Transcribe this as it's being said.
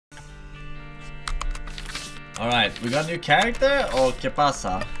Alright, we got a new character, or ¿qué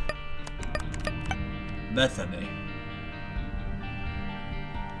pasa? Bethany.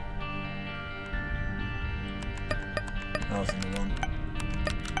 That was the one.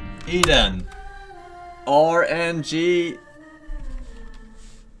 Eden. RNG.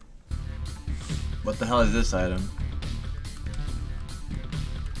 What the hell is this item?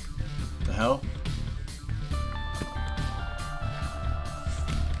 The hell?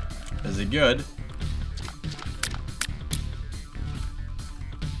 Is it good?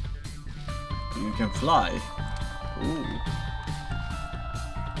 You can fly. Ooh.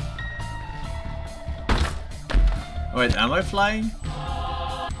 Wait, am I flying?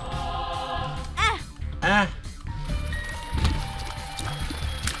 Ah!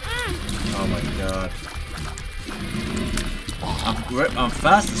 Oh my god. I'm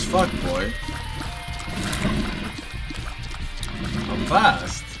fast as fuck, boy. I'm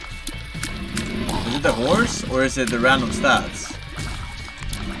fast. Is it the horse or is it the random stats?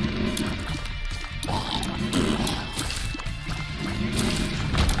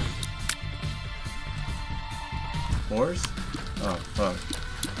 Horse? Oh fuck.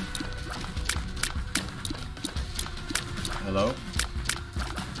 Hello?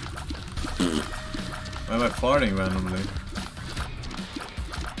 Why am I farting randomly?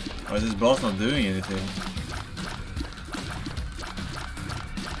 Why is this boss not doing anything?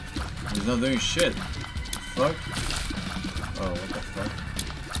 He's not doing shit. Fuck? Oh, what the fuck?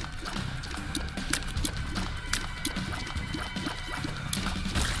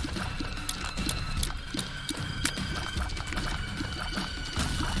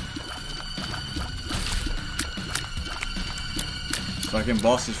 Fucking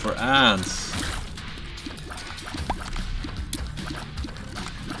bosses for ants.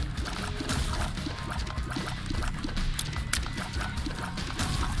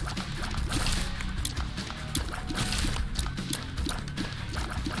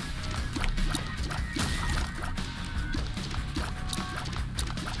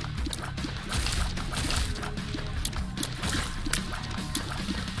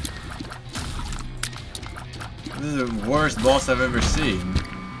 This is the worst boss I've ever seen.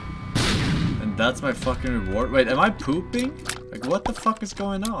 And that's my fucking reward. Wait, am I pooping? Like, what the fuck is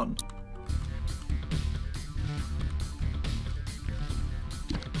going on?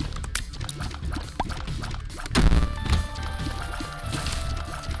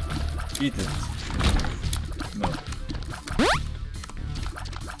 Eat it. No.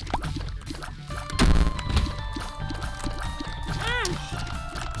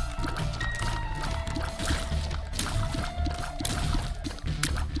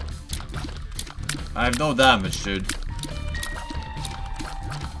 I have no damage, dude.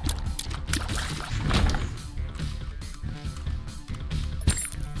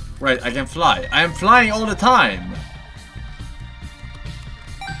 Right, I can fly. I am flying all the time!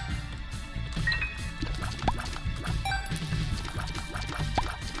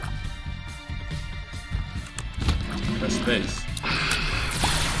 Press space.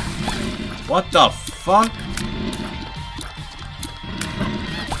 What the fuck?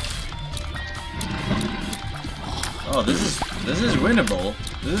 Oh, this is winnable.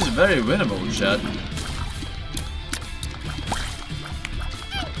 This is very winnable, chat.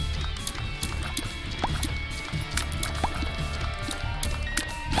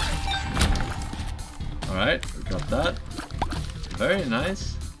 Alright, we got that. Very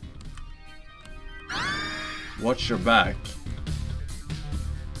nice. Watch your back.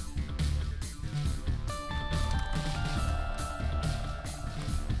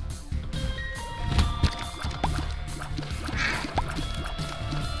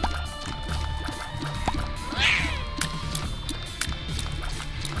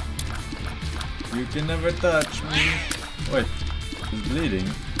 You can never touch me. Wait, he's bleeding.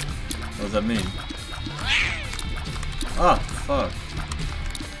 What does that mean? Ah, fuck.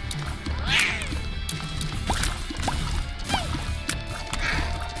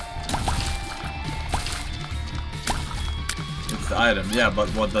 It's the item, yeah, but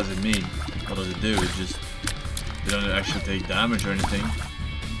what does it mean? What does it do? It just... You don't actually take damage or anything.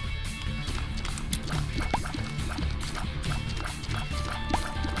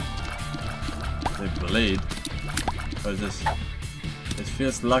 Blade. What is this? It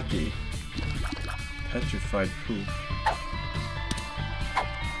feels lucky. Petrified poop.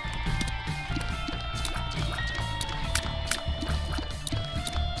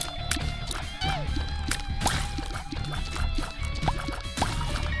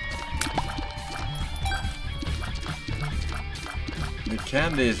 The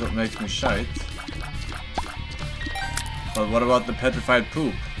candy is what makes me shite. But what about the petrified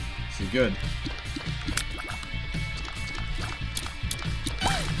poop? Is it good?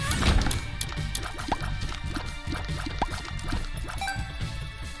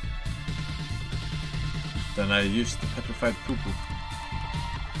 and I used the petrified poo-poo.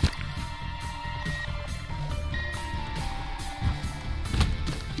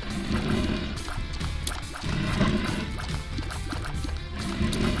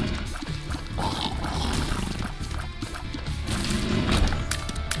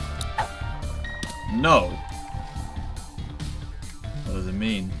 No. What does it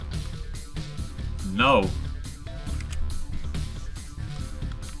mean? No.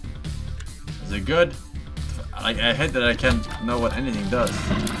 Is it good? I hate that I can't know what anything does.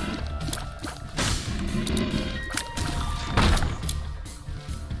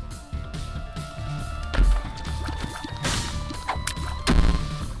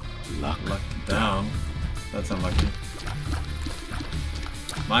 Luck down. That's unlucky.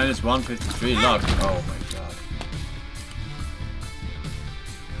 Minus 153 luck. Oh my god.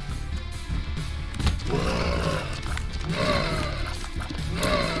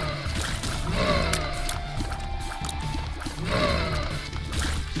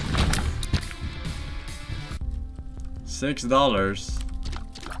 $6.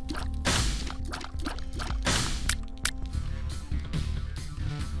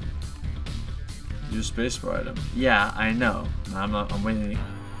 Use spacebar item. Yeah, I know. I'm waiting.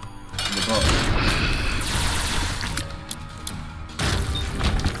 The boat.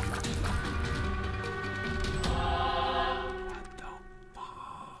 What the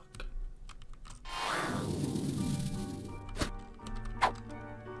fuck?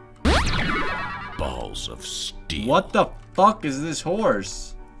 Balls of steel. What the fuck is this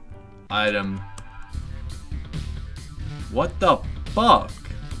horse? Item. What the fuck?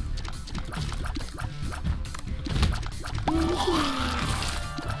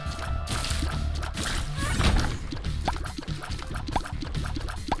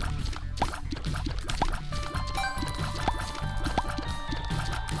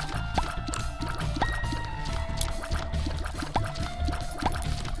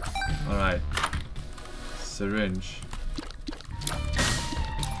 Alright. Syringe.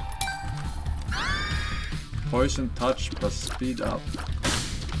 Poison touch plus speed up.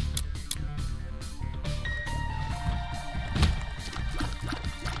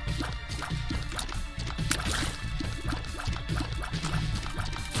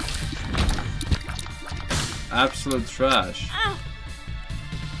 Absolute trash.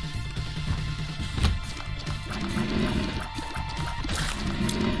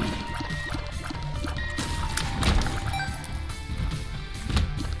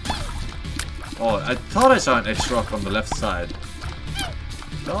 Oh, I thought I saw an X-Rock on the left side.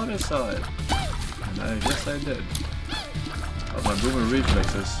 Thought I saw it. And I guess I did. But my boomer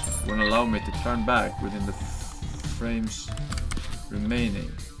reflexes wouldn't allow me to turn back within the frames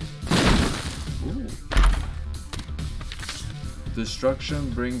remaining. Ooh. Destruction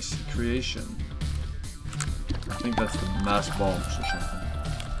brings creation. I think that's the mass bombs or something.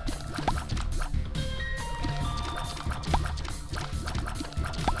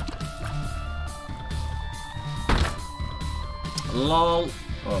 LOL.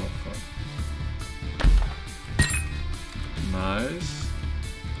 Oh fuck. Nice.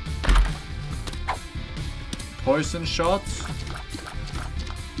 Poison shots?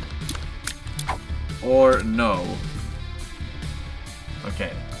 Or no?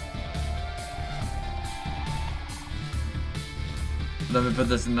 Okay. Let me put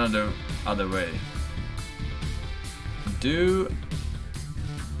this another other way. Do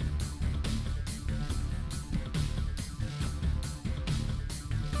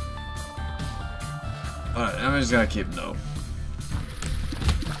alright, I'm just gonna keep no.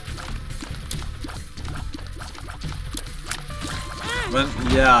 When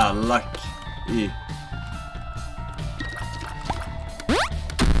yeah, luck. E.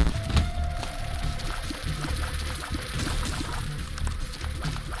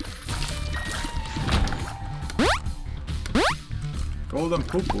 Golden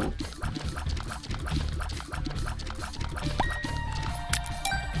poo-poo.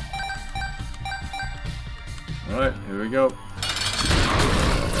 Alright, here we go.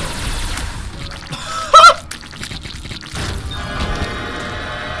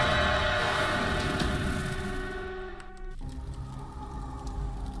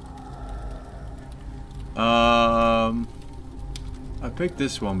 I picked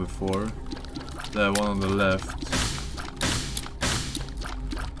this one before. The one on the left.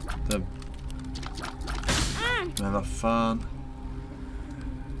 The never fun.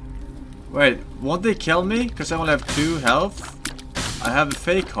 Wait, won't they kill me? Because I only have 2 health? I have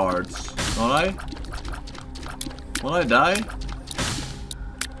fake cards, don't I? Won't I die?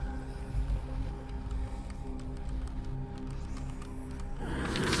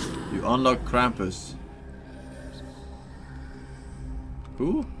 You unlock Krampus.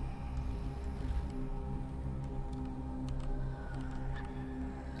 Who?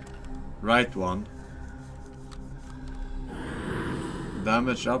 Right one.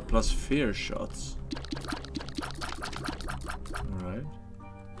 Damage up plus fear shots. Alright.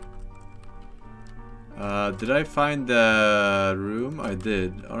 Did I find the room? I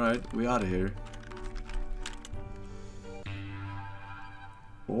did. Alright, we out of here.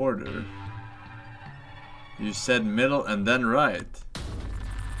 Order. You said middle and then right.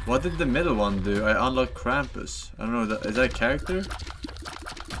 What did the middle one do? I unlocked Krampus. I don't know, is that a character?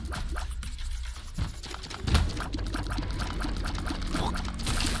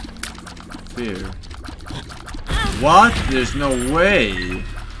 Fear. What? There's no way.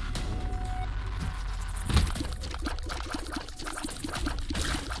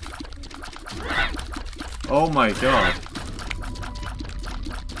 Oh my god.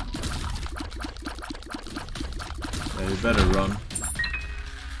 Yeah, you better run.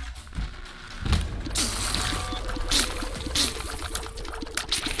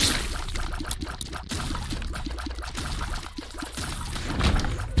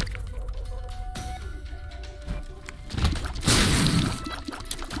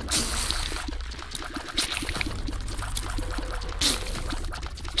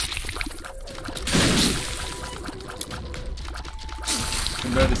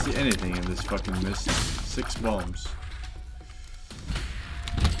 I can barely see anything in this fucking mist. 6 bombs.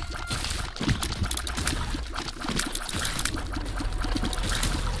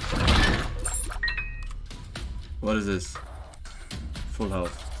 What is this? Full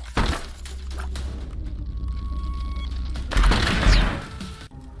health.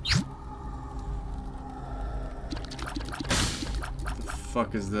 What the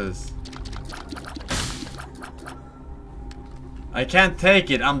fuck is this? I can't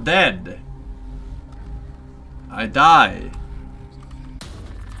take it, I'm dead. I die.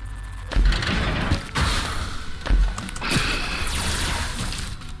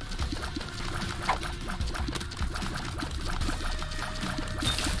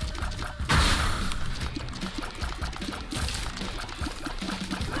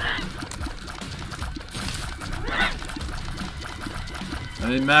 I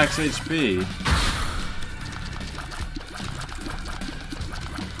need max HP.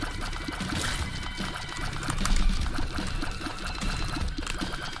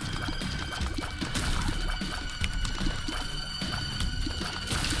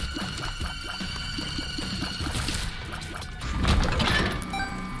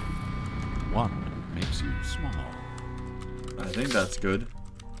 I think that's good.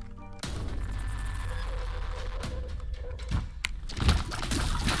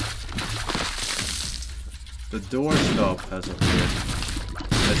 The doorstop has appeared.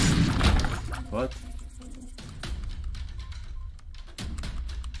 What?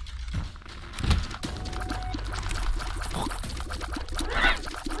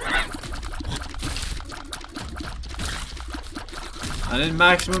 I need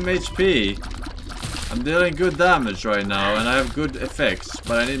maximum HP. I'm dealing good damage right now and I have good effects,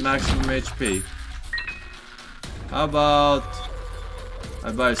 but I need maximum HP. How about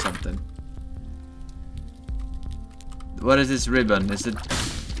I buy something? What is this ribbon? Is it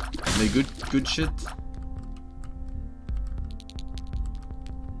the good shit?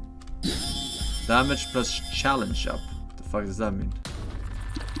 Damage plus challenge up. What the fuck does that mean?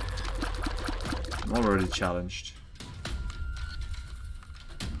 I'm already challenged.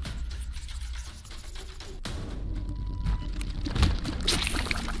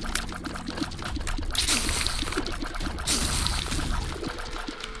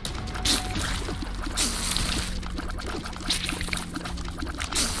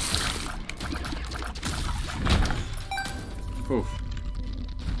 Oof.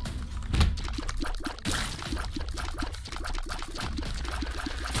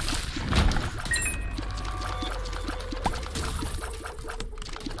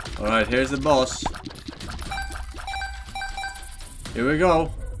 Alright, here's the boss. Here we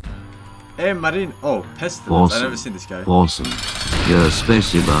go. Hey, Marine. Oh, Pestilence. I've never seen this guy. Forsen, your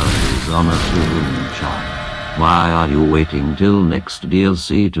spacebar is on a 2-room chart. Why are you waiting till next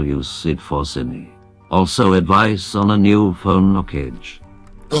DLC to use it for Sydney? Also advice on a new phone lockage.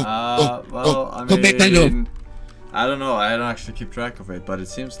 Well, I mean, I don't know, I don't actually keep track of it, but it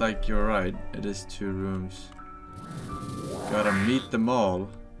seems like you're right. It is 2 rooms. Gotta meet them all.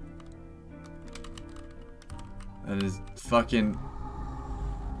 And it's fucking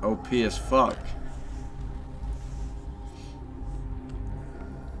OP as fuck.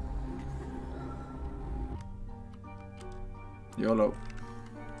 YOLO.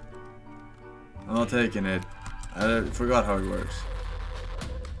 I'm not taking it. I forgot how it works.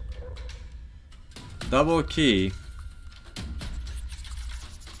 Double key.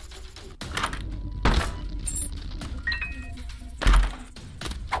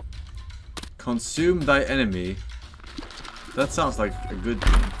 Consume thy enemy. That sounds like a good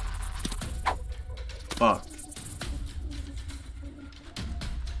thing. Fuck.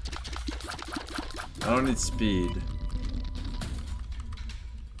 I don't need speed.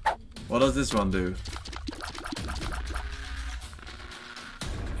 What does this one do?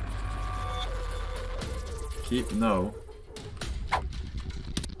 Keep no.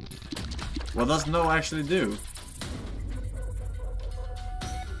 What does no actually do?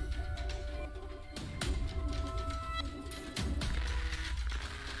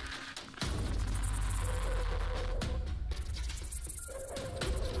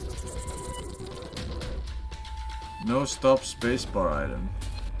 No stop spacebar item.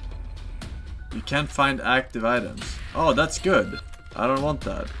 You can't find active items. Oh, that's good. I don't want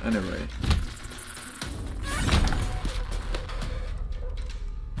that anyway.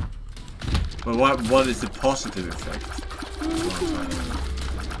 But what is the positive effect?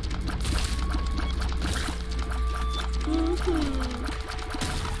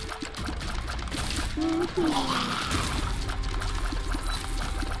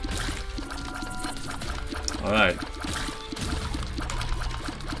 All right.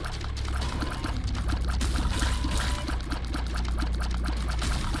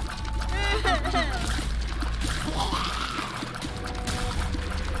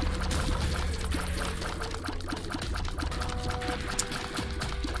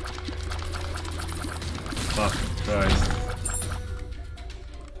 Fucking Christ.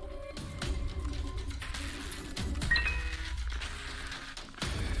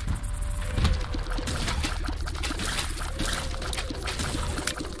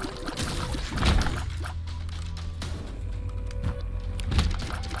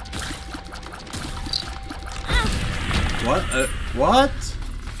 What? What?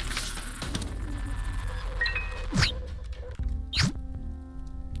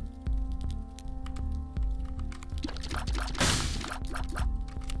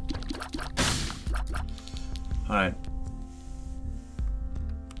 Alright.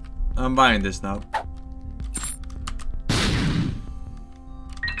 I'm buying this now.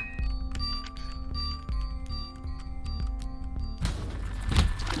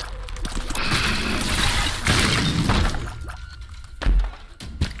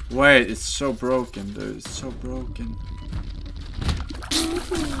 Wait, it's so broken, dude. It's so broken.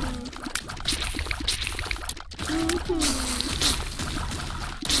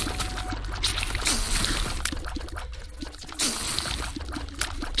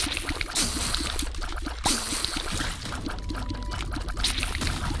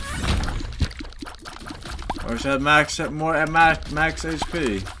 Or should I max more at max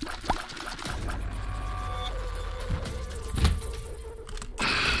HP?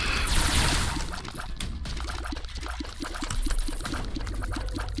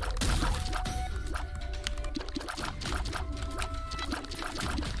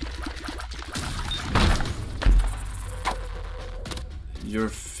 Your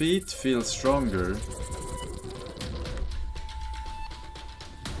feet feel stronger.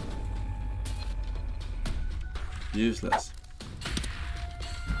 Useless.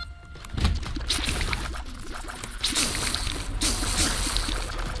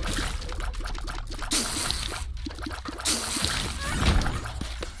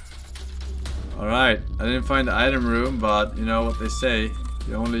 Alright, I didn't find the item room, but you know what they say,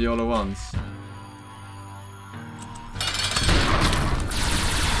 you only YOLO once.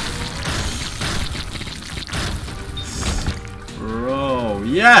 Bro,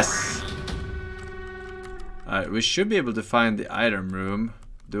 yes! Alright, we should be able to find the item room.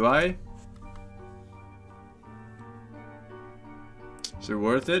 Do I? Is it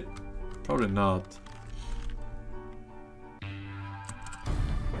worth it? Probably not.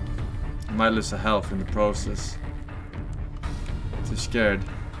 I might lose a health in the process. Too scared.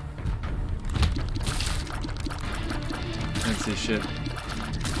 Can't see shit.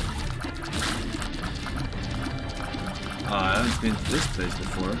 I haven't been to this place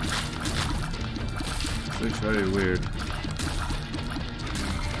before. Looks very weird.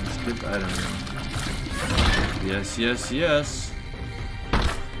 Skip item room. Yes, yes, yes.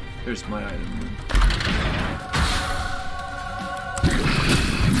 Here's my item room.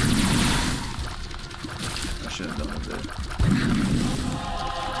 I should have done it there.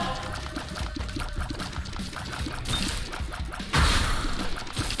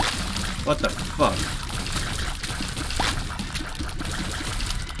 What the fuck?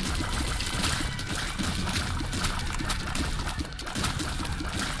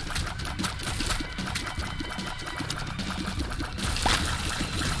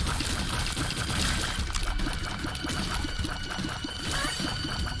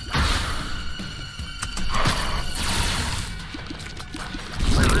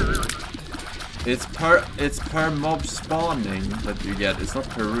 It's per mob spawning that you get. It's not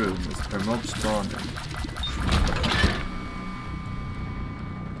per room. It's per mob spawning.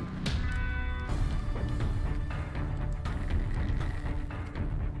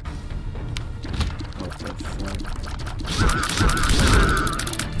 What the fuck?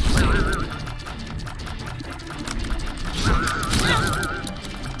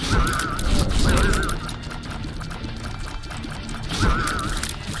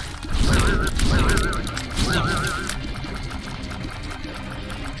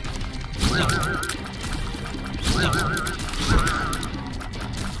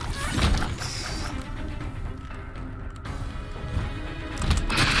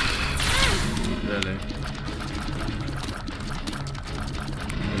 Really?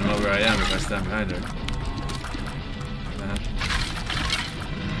 I don't know where I am if I stand behind her.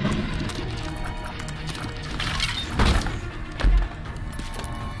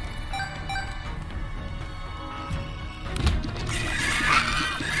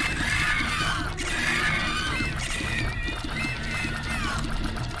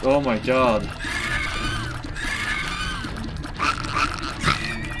 Oh my god.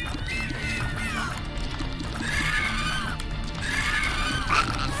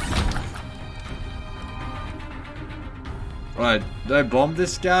 Alright, did I bomb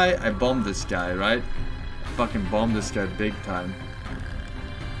this guy? I bombed this guy, right? I fucking bombed this guy big time.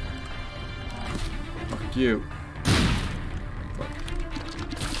 Fuck you. Fuck.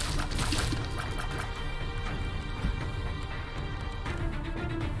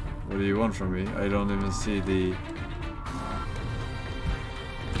 What do you want from me? I don't even see the...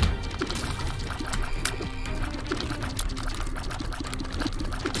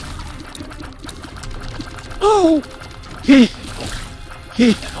 Oh!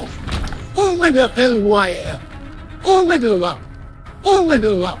 Oh my god, why? Oh my god, love. Oh my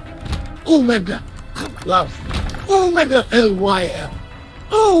god, love. Oh my god, love. Oh my god, why?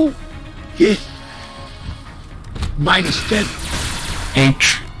 Oh! Minus 10.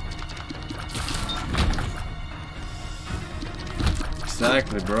 H.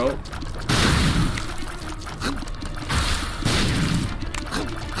 Exactly, bro.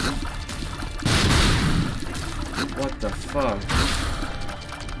 What the fuck?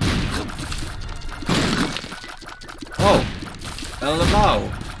 Oh!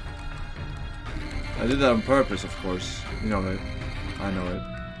 LMAO! I did that on purpose, of course. You know it. I know it.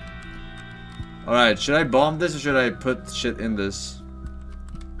 Alright, should I bomb this or should I put shit in this?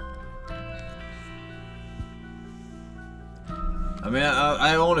 I mean, I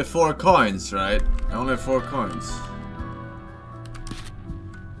have only 4 coins, right? I only have 4 coins.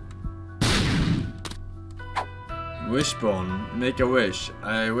 Wishbone. Make a wish.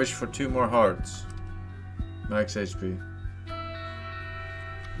 I wish for 2 more hearts. Max HP.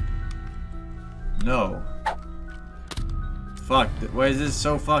 No. Fuck. Why is this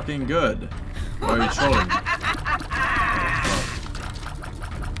so fucking good? Why are you trolling me?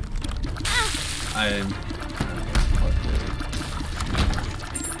 Oh, I'm...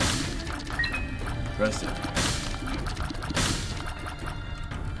 Press it.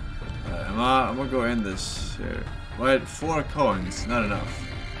 I'm gonna go in this here. Wait, 4 coins, not enough.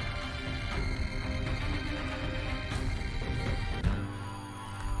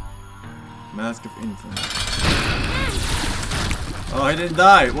 Mask of Infinite. Oh, he didn't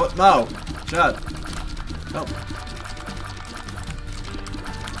die. What now? Chat. Help.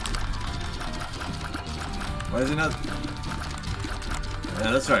 Why is he not?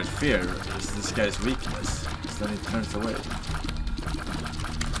 Yeah, that's right. Fear is this guy's weakness. So then he turns away.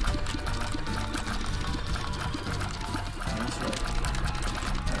 That's right.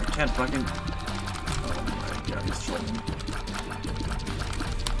 I can't fucking... Oh my god, he's trolling.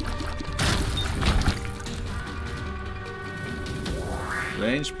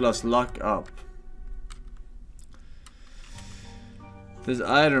 Range plus luck up. This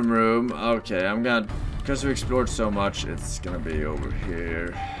item room. Okay, I'm gonna... Because we explored so much, it's gonna be over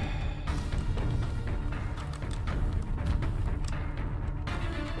here.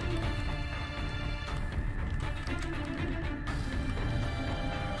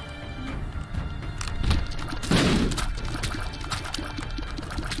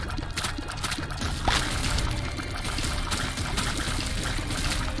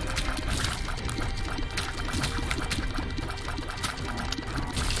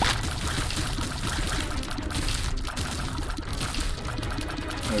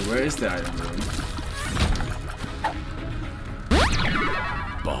 Where is the item room?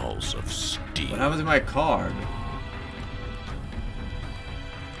 Balls of steel. What happened to my card?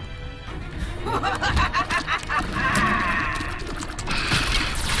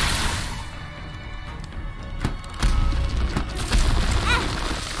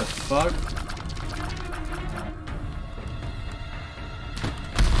 fuck?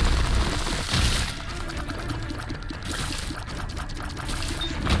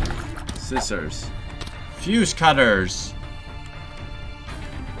 Scissors. Fuse cutters.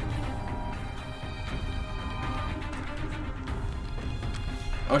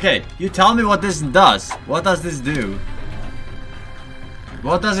 Okay, you tell me what this does. What does this do?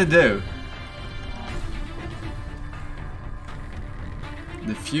 What does it do?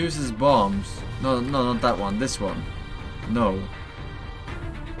 Diffuses bombs. No, not that one. This one. No.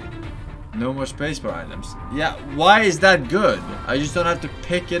 No more spacebar items. Yeah, why is that good? I just don't have to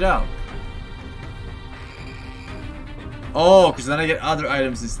pick it up. Oh, because then I get other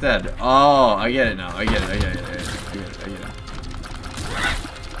items instead. Oh, I get it now. I get it.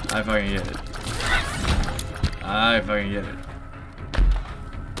 I fucking get it. I fucking get it.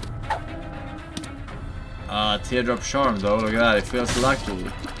 Teardrop charm though. Look at that. It feels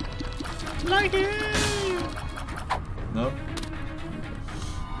lucky. Lucky! No?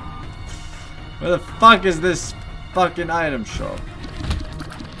 Where the fuck is this fucking item shop?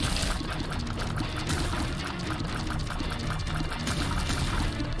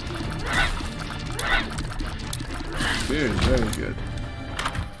 Beer is very good.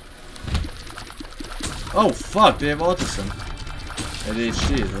 Oh fuck, they have autism.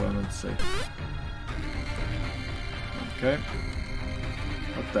 ADHD is what I meant to say. Okay.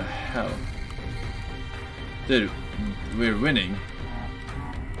 What the hell? Dude, we're winning.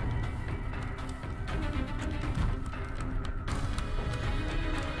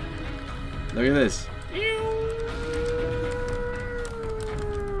 Look at this.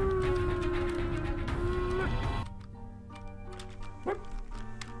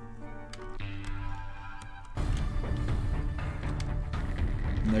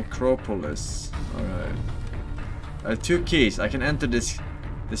 Necropolis. Alright. I have 2 keys. I can enter this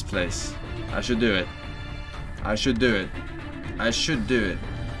place. I should do it. I should do it. I should do it.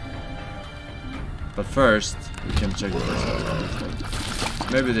 But first, we can check this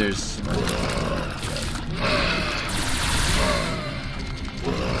out. Maybe there's...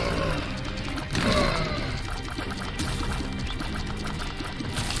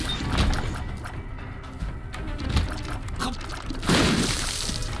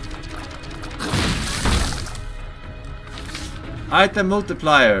 Item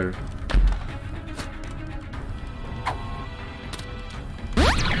multiplier.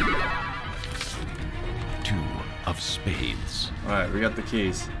 Of spades. Alright, we got the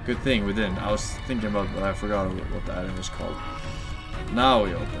keys. Good thing we didn't. I was thinking about it, but I forgot what the item was called. Now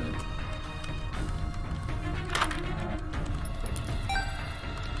we open it.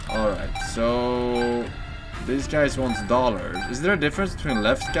 Alright, so... these guys want dollars. Is there a difference between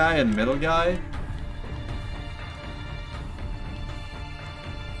left guy and middle guy?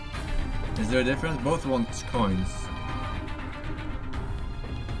 Is there a difference? Both want coins.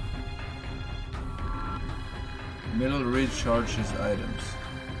 Middle recharges items.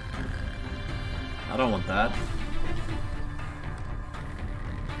 I don't want that.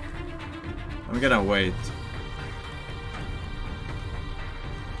 I'm gonna wait.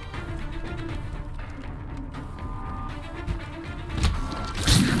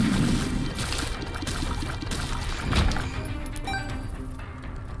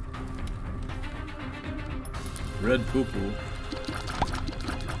 Red poo-poo.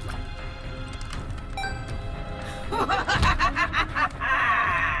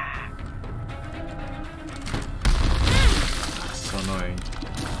 So annoying.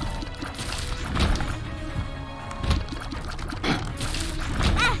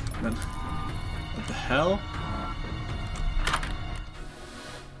 Man, what the hell?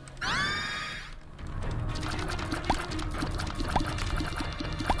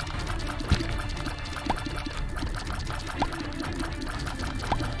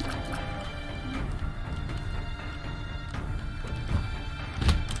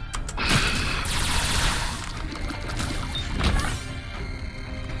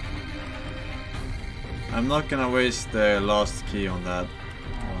 I'm not gonna waste the last key on that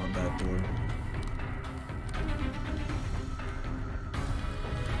door.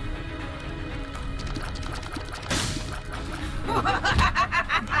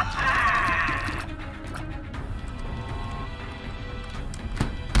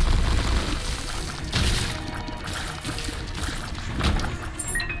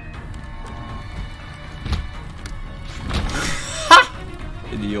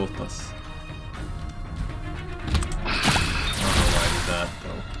 Idiotas.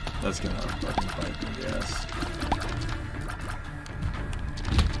 That's gonna fucking bite me in the ass.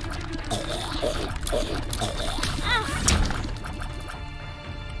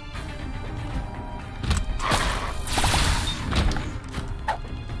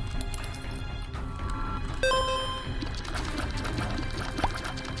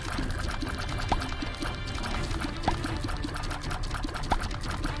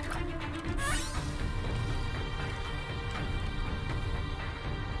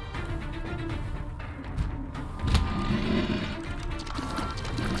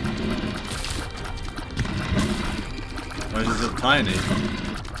 Why is it so tiny?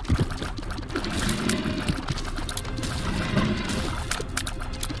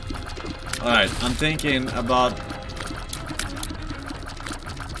 Alright, I'm thinking about...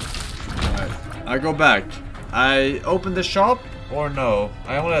 Alright, I go back. I open the shop or no?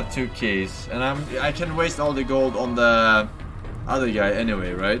 I only have 2 keys. And I can waste all the gold on the other guy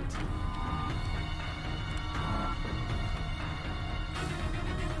anyway, right?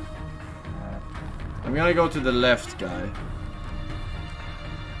 I'm gonna go to the left guy.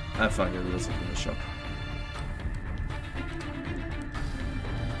 Ah, fuck it, let's open the shop.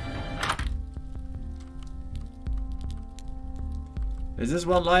 Is this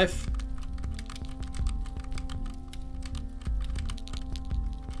 1 life?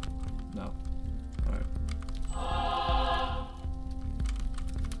 No. Alright.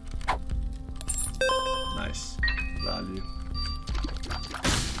 Nice. Value.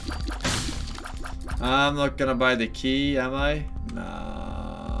 I'm not gonna buy the key, am I?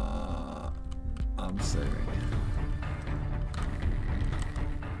 Nah. I'm saving.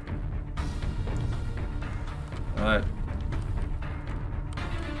 Alright.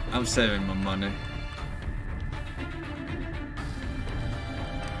 I'm saving my money.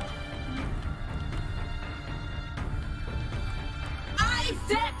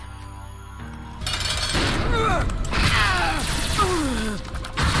 Isaac!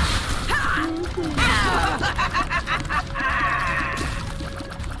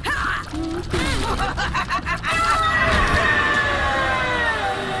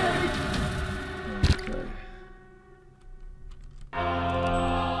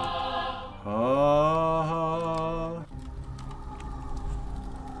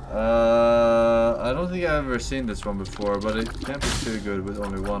 I don't think I've ever seen this one before, but it can't be too good with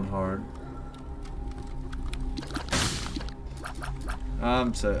only 1 heart.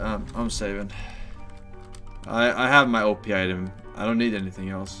 I'm saving. I have my OP item. I don't need anything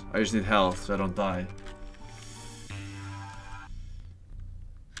else. I just need health so I don't die.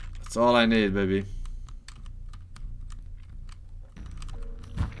 That's all I need, baby.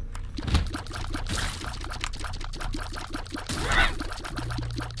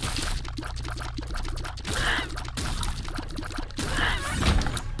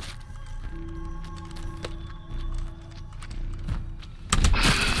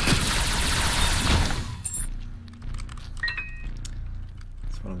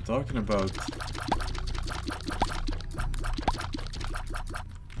 Talking about.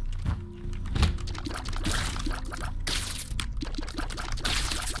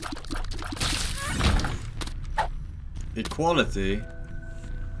 Equality?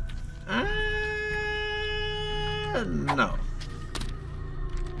 No.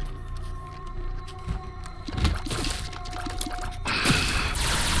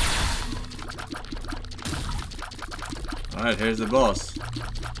 Alright, here's the boss.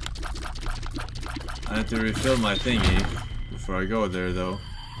 I have to refill my thingy before I go there, though.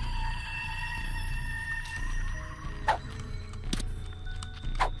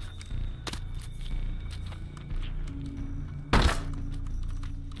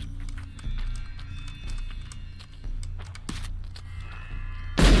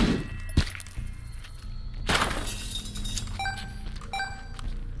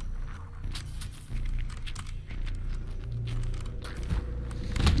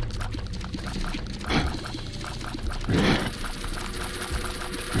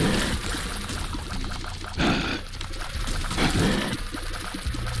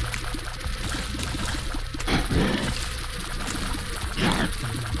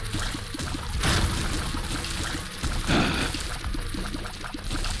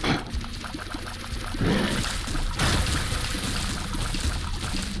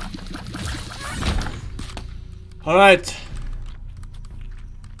 Alright.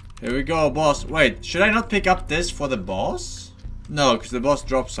 Here we go, boss. Wait, should I not pick up this for the boss? No, because the boss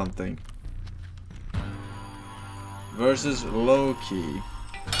dropped something. Versus Loki.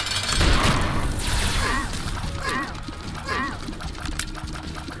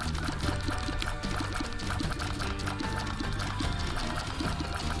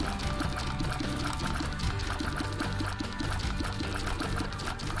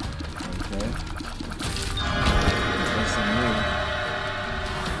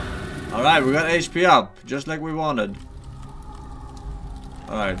 Alright, we got HP up, just like we wanted.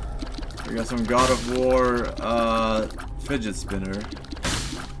 Alright, we got some God of War fidget spinner.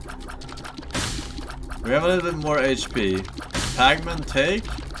 We have a little bit more HP. Tagman take?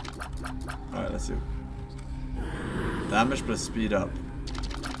 Alright, let's see. Damage plus speed up.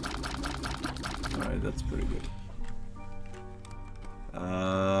 Alright, that's pretty good.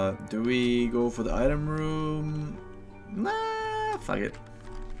 Do we go for the item room? Nah, fuck it.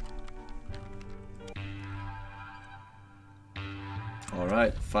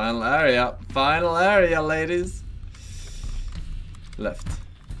 Alright, final area. Final area, ladies. Left.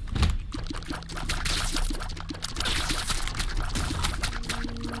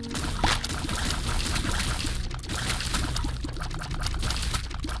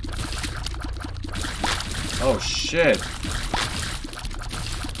 Oh shit.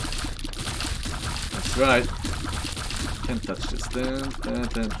 That's right. Can't touch this. Dun, dun,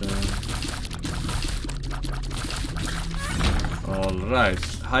 dun, dun. Alright.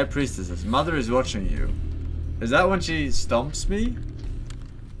 High Priestesses. Mother is watching you. Is that when she stomps me?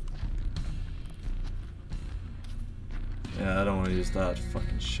 Yeah, I don't want to use that.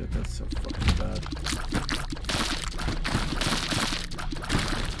 Fucking shit, that's so fucking bad.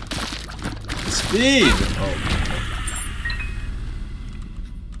 Speed! Oh.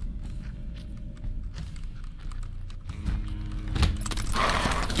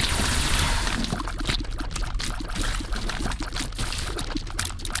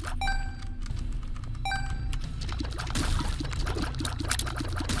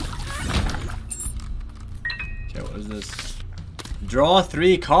 Okay, what is this? Draw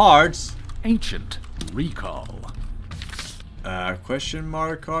 3 cards? Ancient recall. Question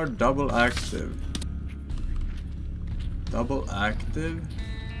mark card, double active. Double active?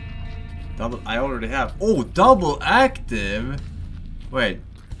 Double, I already have. Oh, double active? Wait.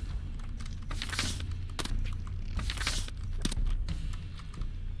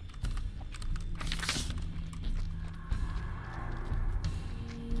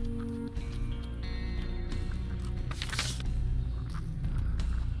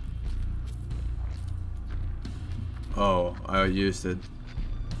 Oh, I used it.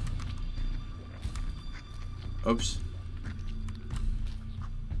 Oops.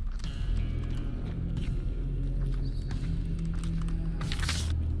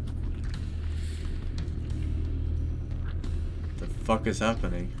 The fuck is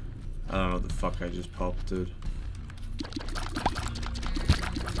happening? I don't know what the fuck I just popped, dude.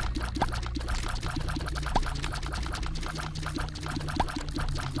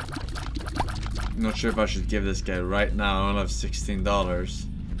 I'm not sure if I should give this guy right now. I only have $16.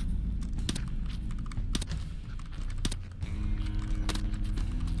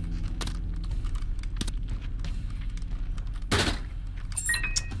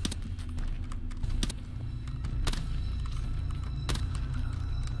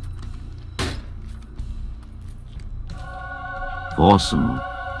 Forsen,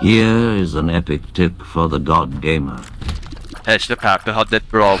 here is an epic tip for the God Gamer. Hashtag Pepper hade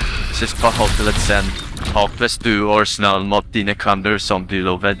ett bra sist på hotellet sen. Hoppas du är snäll mot dina kunder som blir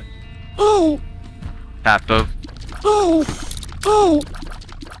lovad. Oh! Pepper. Oh! Oh!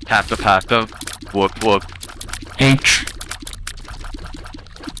 Pepper. Whoop whoop. H.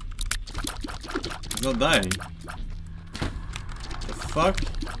 He's not dying. The fuck?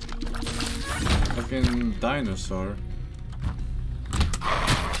 Fucking dinosaur.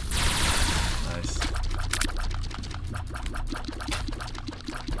 Nice.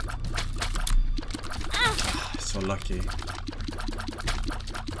 So lucky.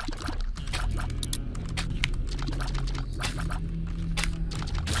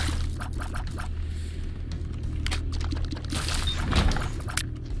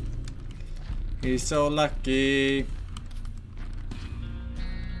 He's so lucky.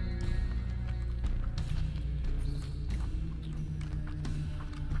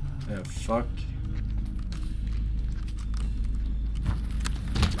 Oh, fuck.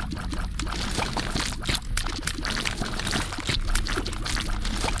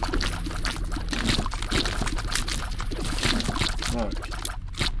 Fuck.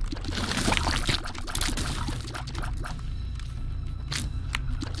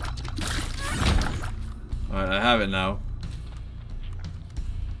 Alright, I have it now.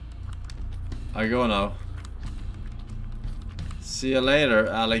 I go now. See you later,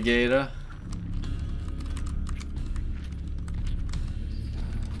 alligator.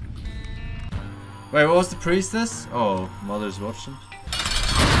 Wait, what was the priestess? Oh, mother's watching.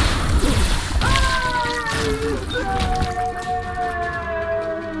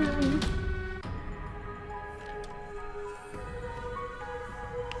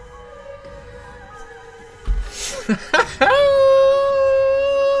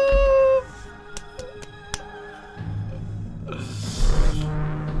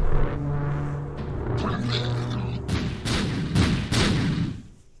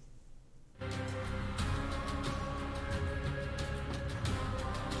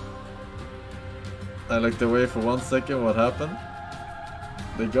 I looked away for 1 second, what happened?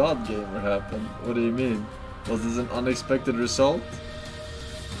 The God Gamer happened. What do you mean? Was this an unexpected result?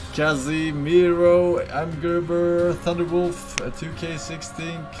 Casimiro, Amgerber, Thunderwolf,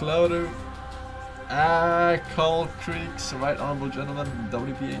 2K16, Clouder, Call Creeks, Right Honorable Gentleman,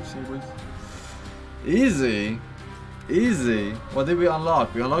 WPH with. Easy! Easy! What did we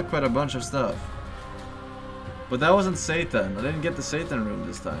unlock? We unlocked quite a bunch of stuff. But that wasn't Satan. I didn't get the Satan room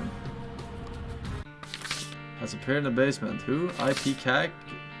this time. Has appeared in the basement. Who? IP CAC?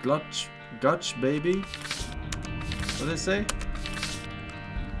 Gutch baby? What did they say?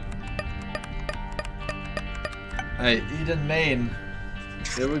 Hey, Eden Main.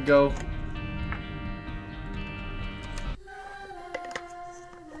 Here we go.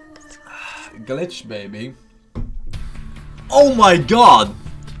 Glitch baby. Oh my god!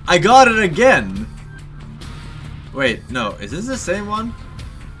 I got it again! Wait, no, is this the same one?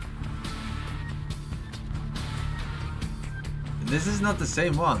 This is not the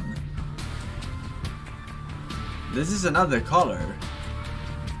same one. This is another color.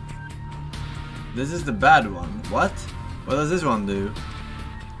 This is the bad one. What? What does this one do?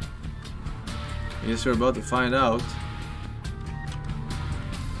 I guess we're about to find out.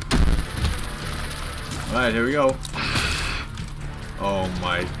 Alright, here we go. Oh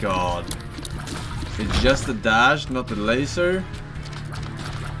my god. It's just the dash, not the laser.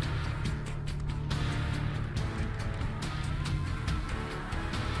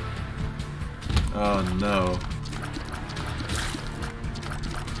 Oh no.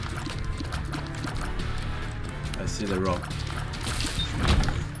 I see the rock.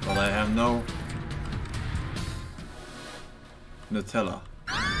 But I have no Nutella.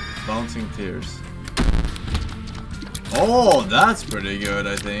 Bouncing tears. Oh, that's pretty good,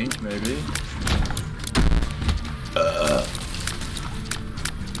 I think, maybe.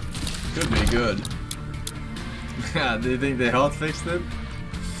 Could be good. Do you think they hotfixed it?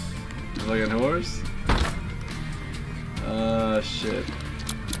 Like a horse? Shit.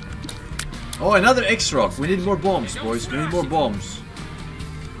 Oh, another X-Rock. We need more bombs, boys. We need more bombs.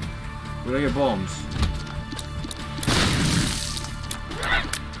 Where do I get bombs?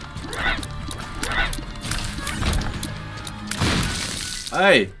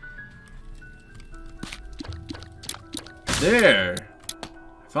 Hey! There!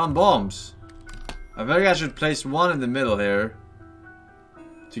 I found bombs. I think I should place one in the middle here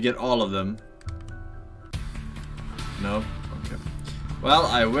to get all of them. No? Okay. Well,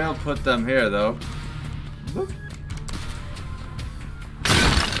 I will put them here though. Boop.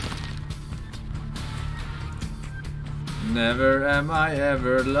 Never am I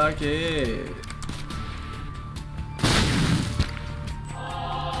ever lucky.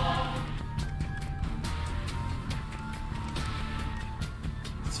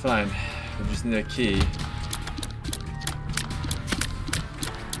 It's fine. We just need a key.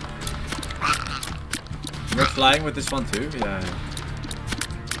 We're flying with this one too? Yeah.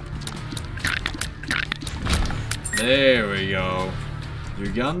 There we go.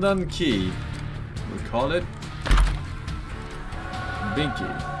 Ugandan key. We call it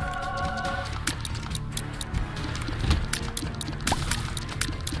Binky.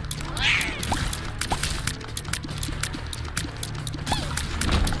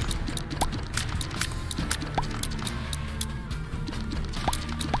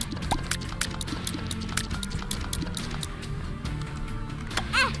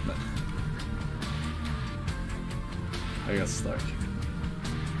 I got stuck.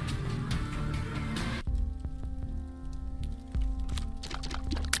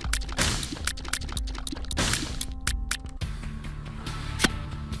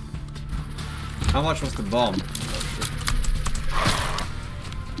 How much was the bomb?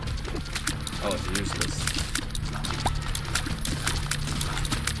 Oh, it's useless.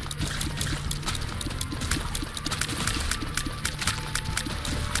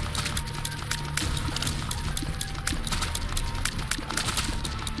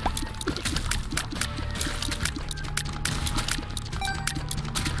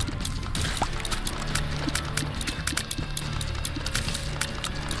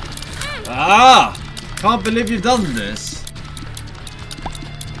 Ah! Can't believe you've done this.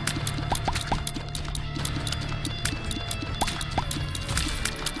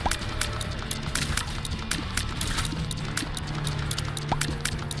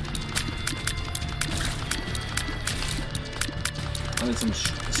 I need some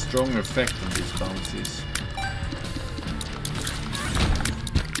stronger effect on these bouncies.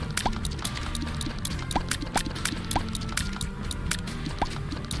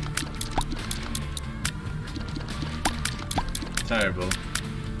 Terrible.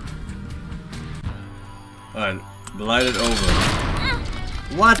 Alright, glide it over.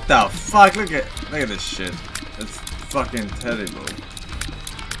 What the fuck? Look at this shit. fucking terrible.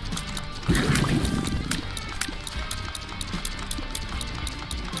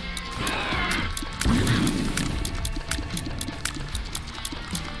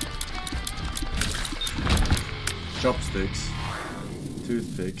 Chopsticks.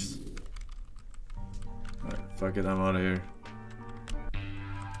 Toothpicks. Alright, fuck it, I'm out of here.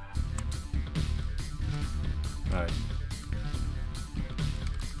 Alright.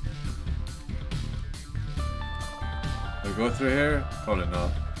 We go through here? Probably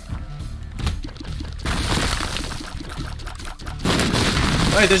not.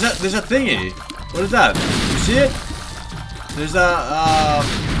 Wait, there's a thingy! What is that? You see it? There's a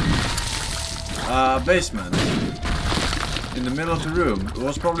basement. In the middle of the room. It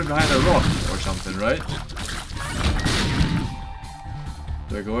was probably behind a rock or something, right?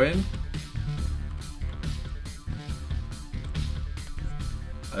 Do I go in?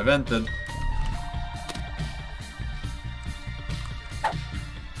 I vented.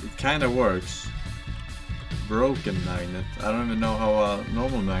 It kinda works. Broken magnet. I don't even know how a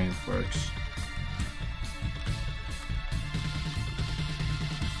normal magnet works.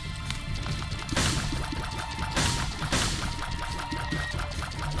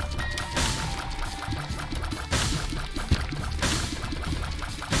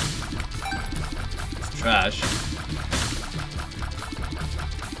 Trash.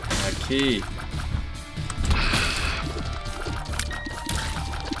 A key.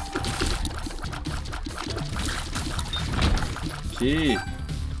 Key.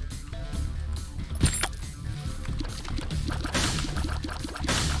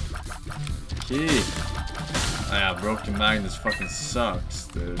 Key. Oh yeah, broken magnets fucking sucks,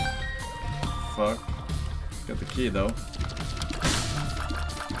 dude. Fuck. Got the key though.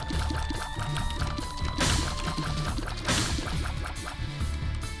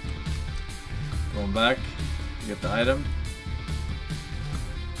 Going back, get the item.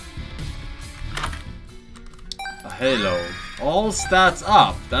 A halo. All stats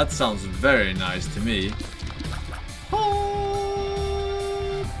up. That sounds very nice to me.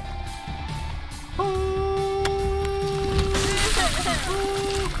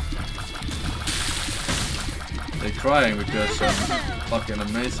 They're crying because I'm fucking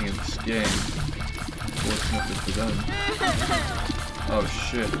amazing at this game. Fortunately for them. Oh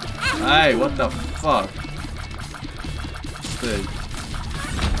shit. Hey, what the fuck? Stay.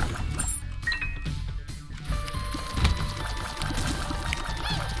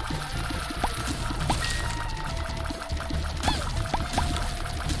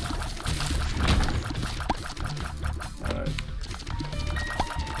 Alright.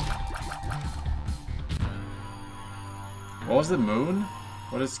 What was the moon?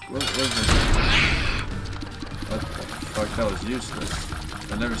 What is this? What the fuck? That was useless.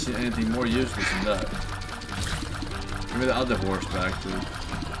 I've never seen anything more useless than that. Give me the other horse back, dude.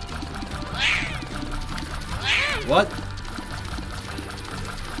 What?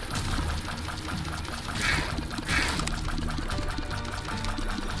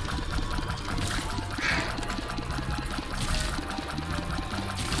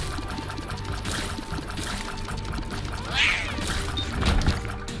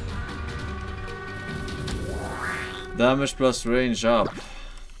 Damage plus range up.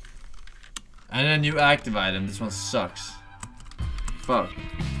 And a new active item. This one sucks. Fuck.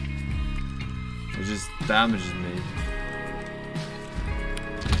 It just damages me.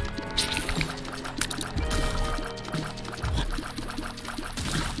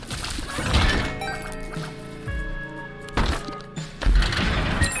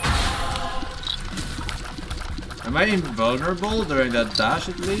 Am I invulnerable during that dash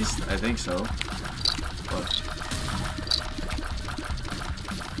at least? I think so. But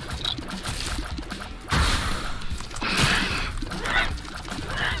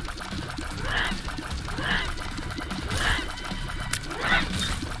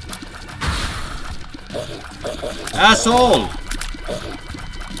asshole!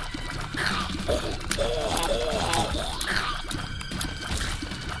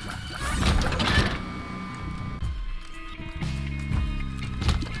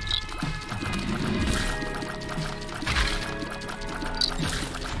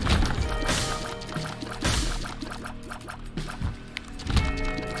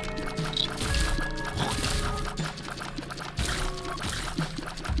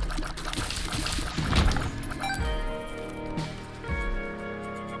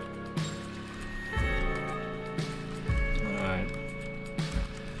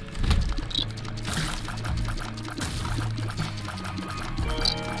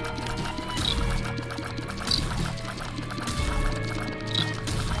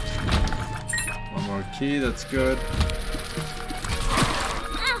 key, that's good.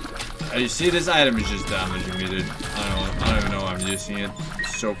 You see, this item is just damaging me, dude. I don't even know why I'm using it.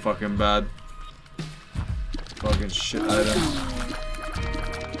 It's so fucking bad. Fucking shit item.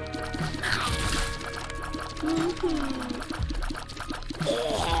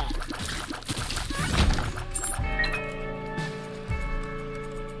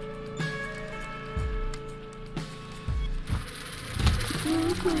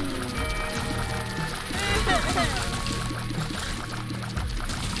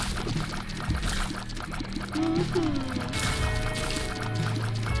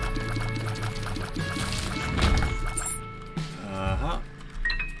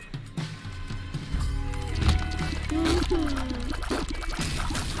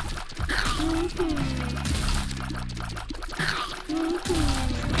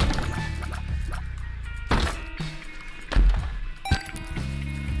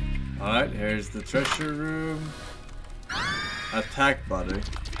 Alright, here's the treasure room. Attack body.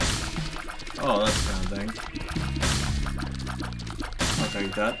 Oh, that's kind of thing. I'll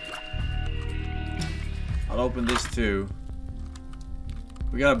take that. I'll open this too.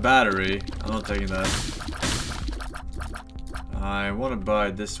 We got a battery. I'm not taking that. I want to buy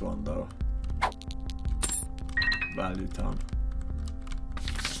this one though. Value ton.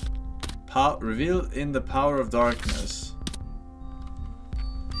 Reveal in the power of darkness.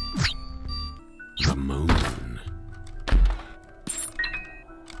 The moon.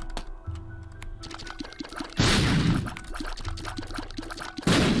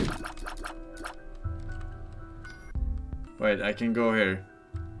 Wait, I can go here.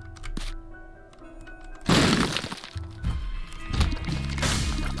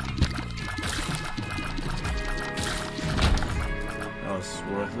 That was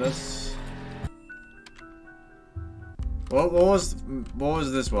worthless. What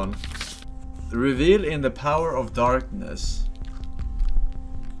was this one? Reveal in the power of darkness.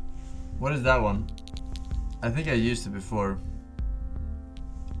 What is that one? I think I used it before.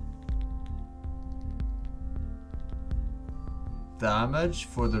 Damage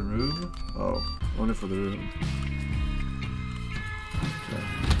for the room? Oh, only for the room. Okay.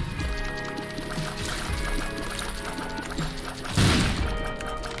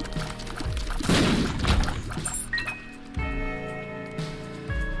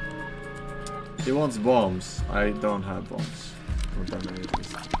 He wants bombs. I don't have bombs. Or damage at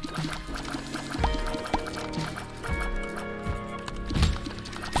least.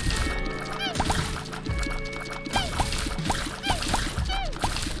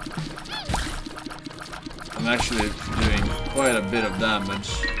 I'm actually doing quite a bit of damage.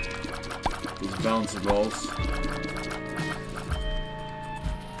 These bouncy balls.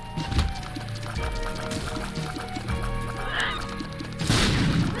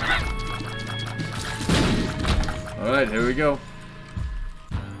 Alright, here we go.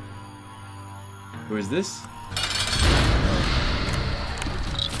 Who is this?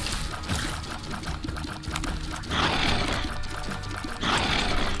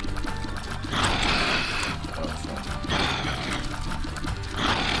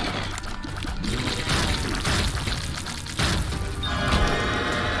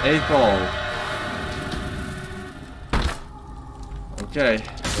 Eight ball. Okay,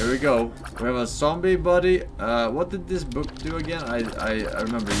 here we go. We have a zombie body. What did this book do again? I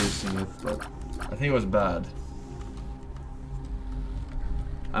remember using it, but I think it was bad.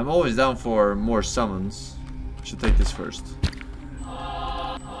 I'm always down for more summons. Should take this first.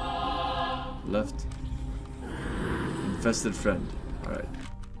 Left. Infested friend. Alright.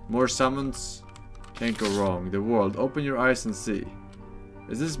 More summons. Can't go wrong. The world. Open your eyes and see.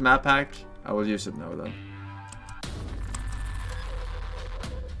 Is this map hack? I will use it now then.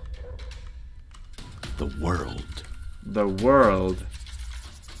 The world. The world.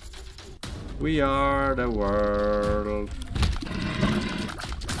 We are the world.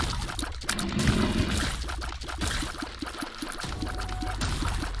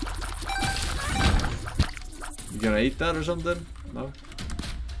 You gonna eat that or something? No?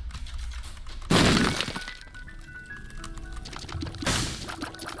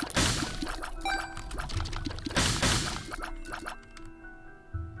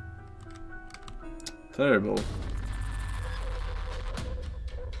 Terrible.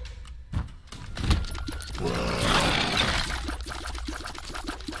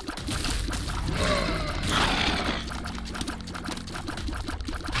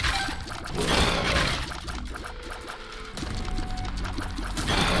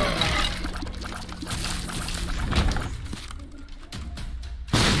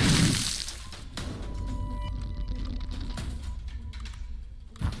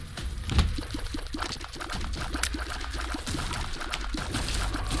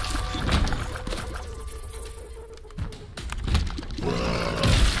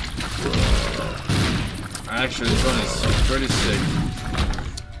 Actually, this one is pretty sick.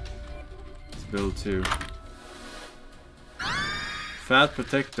 Let's build 2. Fat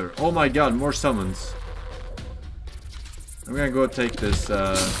Protector. Oh my god, more summons. I'm gonna go take this.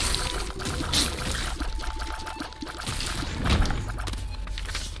 Add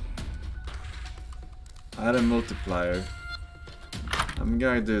a multiplier. I'm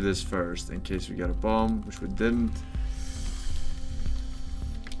gonna do this first in case we get a bomb, which we didn't.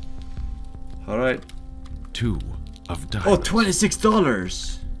 Alright. 2 of diamonds. Oh,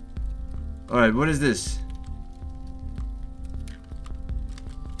 $26! Alright, what is this?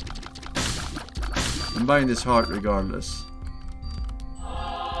 I'm buying this heart regardless.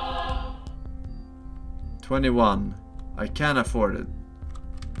 21. I can't afford it.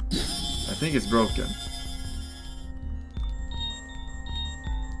 I think it's broken.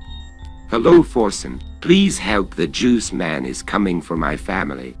 Hello, Forsen. Please help. The juice man is coming for my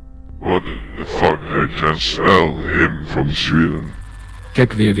family. What the fuck? I can sell him from Sweden.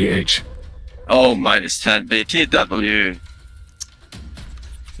 Check the AVH. Oh, -10 BTW.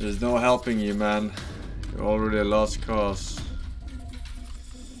 There's no helping you, man. You're already a lost cause.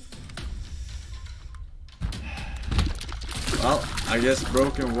 Well, I guess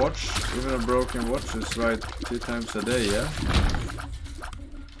broken watch. Even a broken watch is right 2 times a day, yeah?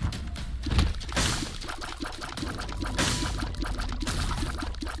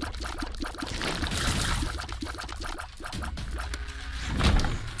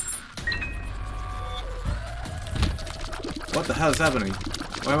 What the hell is happening?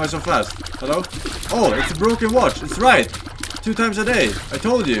 Why am I so fast? Hello? Oh, it's a broken watch. It's right. 2 times a day. I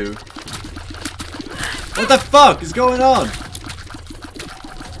told you. What the fuck is going on?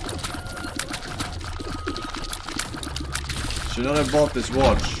 Should not have bought this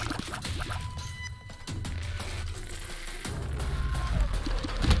watch.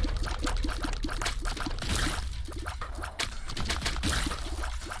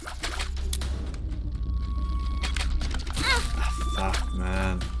 Fuck,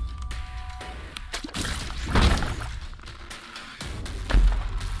 man.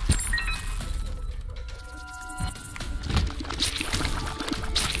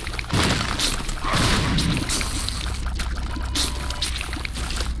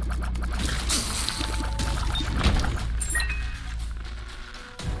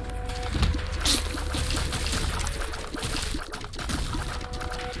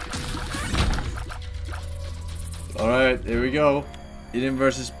 Alright, here we go. Eden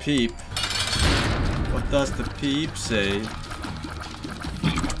versus Peep. What does the Peep say?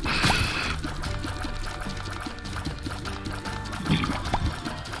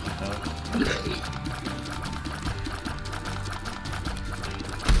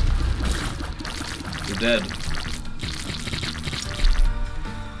 You're dead.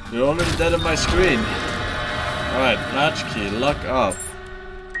 You're already dead on my screen. Alright, latch key, lock up.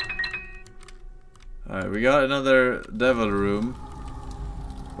 Alright, we got another devil room.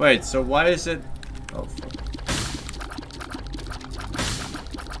 Wait, so why is it... Oh, fuck.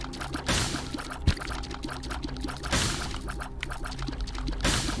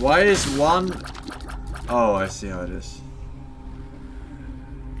 Why is one... Oh, I see how it is.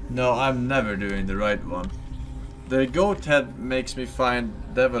 No, I'm never doing the right one. The goat head makes me find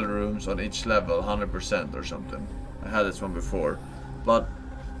devil rooms on each level 100% or something. I had this one before. But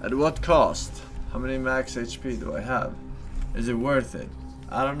at what cost? How many max HP do I have? Is it worth it?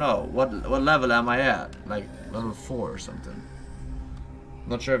 I don't know. What level am I at? Like level 4 or something.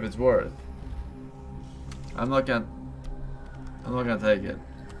 Not sure if it's worth. I'm not gonna take it.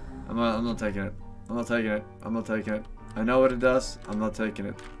 I'm not taking it. I'm not taking it. I'm not taking it. I know what it does. I'm not taking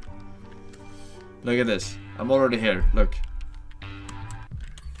it. Look at this. I'm already here. Look.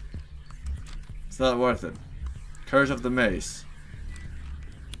 It's not worth it. Curse of the Maze.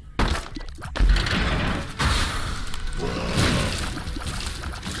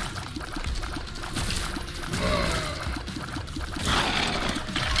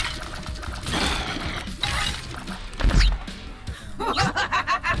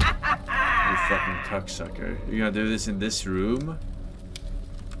 Cocksucker. You're gonna do this in this room?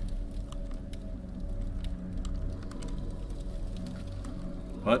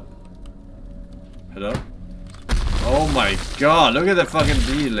 What? Hello? Oh my god, look at the fucking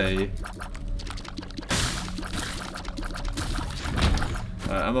delay.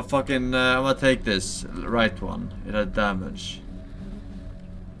 I'm gonna take this right one. It had damage.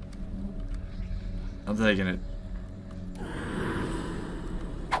 I'm taking it.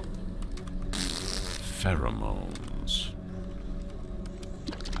 Pheromones.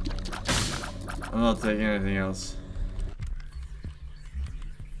 I'm not taking anything else.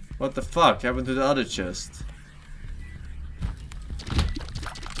 What the fuck happened to the other chest?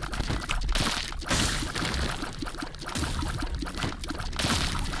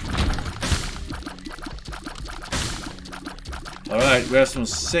 Alright, we have some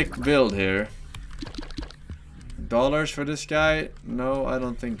sick build here. Dollars for this guy? No, I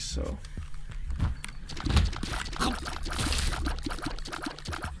don't think so.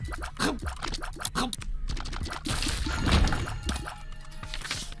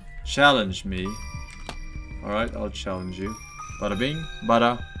 Challenge me. Alright, I'll challenge you. Bada bing,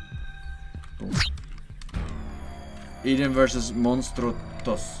 bada. Boom. Eden versus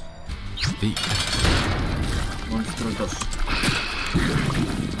Monstrutos. Speed. Monstrutos.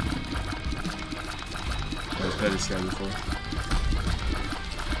 I've played this guy before.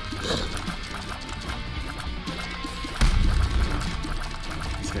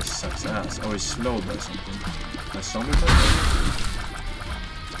 This guy sucks ass. Oh, he's slowed by something. My zombie player?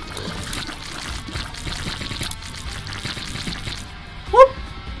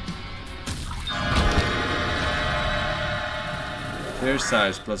 Clear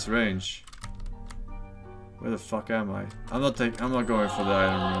size plus range. Where the fuck am I? I'm not going for the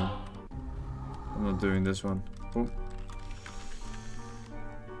item room. I'm not doing this one. Boom.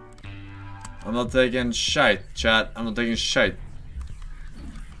 I'm not taking shite, chat. I'm not taking shite.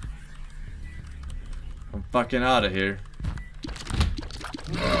 I'm fucking out of here.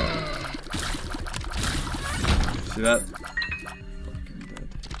 See that? Fucking dead.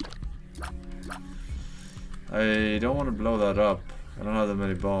 I don't want to blow that up. I don't have that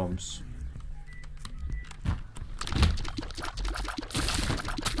many bombs.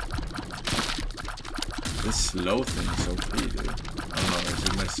 This slow thing is so free, dude. I don't know, is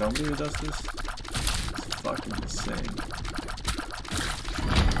it my zombie who does this? It's fucking insane.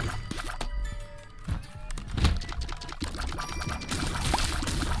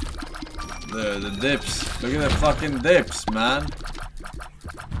 The dips. Look at the fucking dips, man.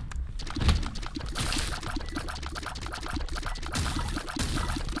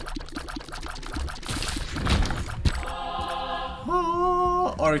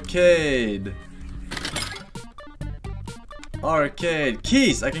 Arcade. Arcade.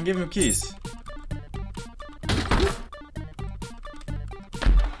 Keys. I can give him keys.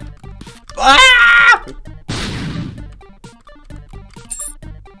 Ah!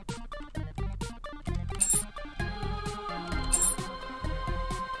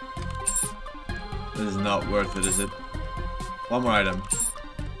 This is not worth it, is it? One more item.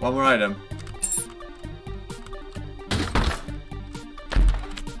 One more item.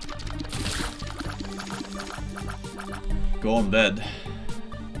 Go on bed.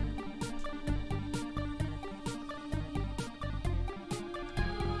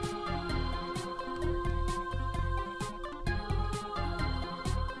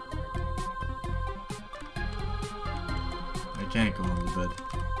 I can't go on the bed.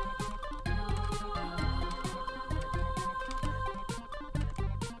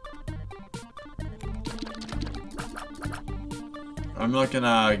 I'm not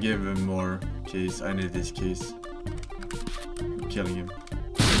gonna give him more keys. I need these keys. Killing him.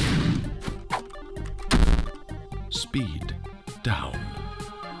 Speed down.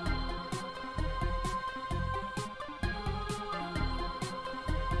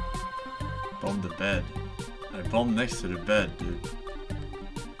 Bomb the bed. I bombed next to the bed, dude.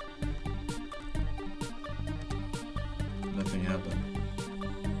 Nothing happened.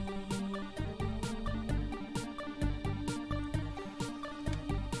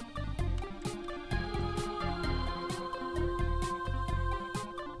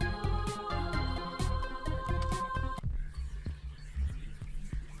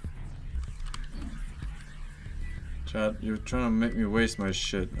 Chad, you're trying to make me waste my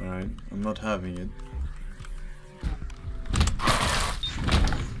shit, alright? I'm not having it.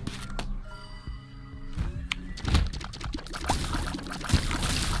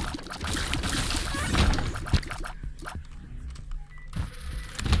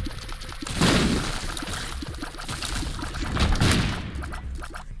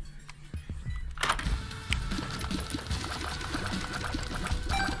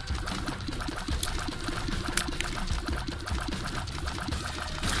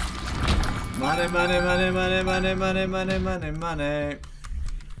 Money, money, money, money, money, money, money, money, money.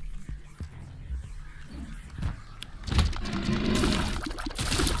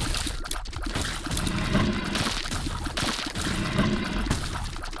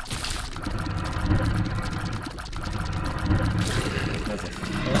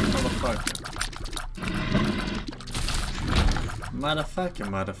 Motherfucker,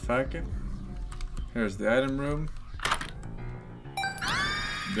 motherfucker. Here's the item room.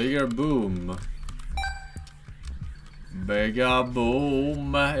 Bigger boom. Bigger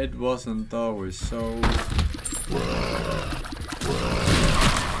boom. It wasn't always so.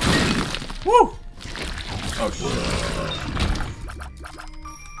 Woo! Oh shit.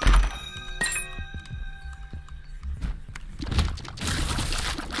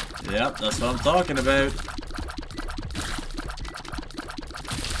 Yep, that's what I'm talking about.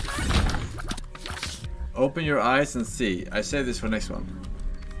 Open your eyes and see. I say this for next one.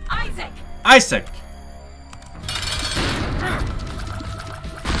 Isaac! Isaac!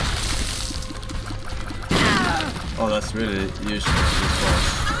 Oh, that's really useful.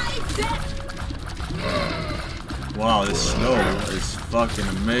 Wow, this snow is fucking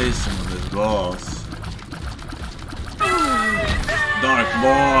amazing on this boss. Dark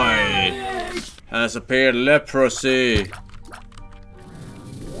boy has appeared leprosy.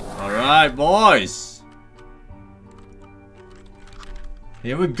 Alright, boys.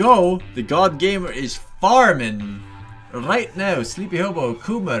 Here we go. The God Gamer is farming. Right now, Sleepy Hobo,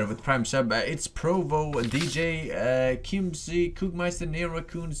 Kumar with Prime Sub, it's Provo, DJ, Kimsey, Cookmeister, Neo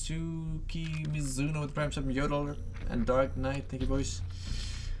Raccoon, Suki, Mizuno with Prime Sub, Yodel, and Dark Knight. Thank you, boys.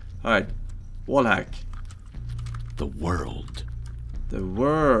 Alright, Wallhack. The world. The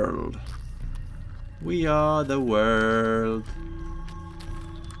world. We are the world.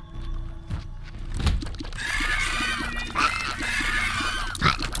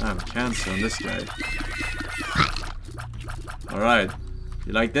 I'm canceling this guy. Alright.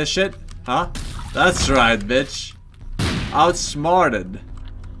 You like this shit? Huh? That's right, bitch. Outsmarted.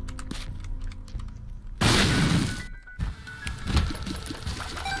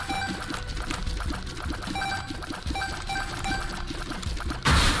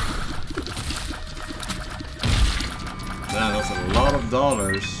 Damn, that's a lot of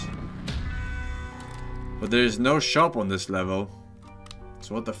dollars. But there is no shop on this level.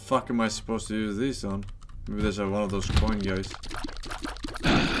 So what the fuck am I supposed to use these on? Maybe there's one of those coin guys.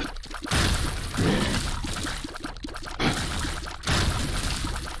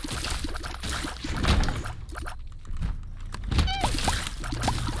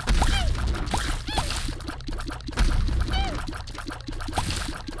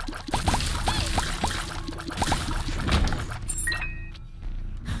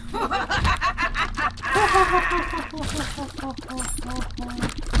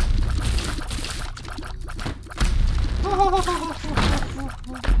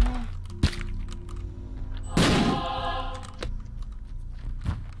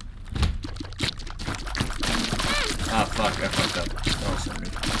 Ah fuck, I fucked up. That was on me.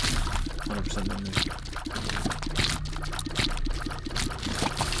 100% on me.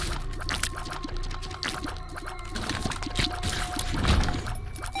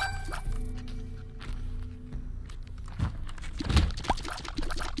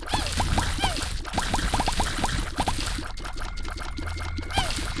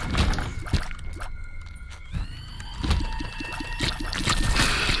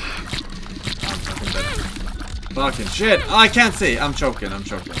 Fucking shit! Oh, I can't see! I'm choking, I'm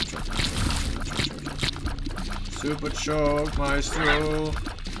choking, I'm choking. Super choke, maestro!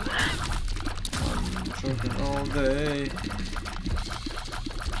 I'm choking all day.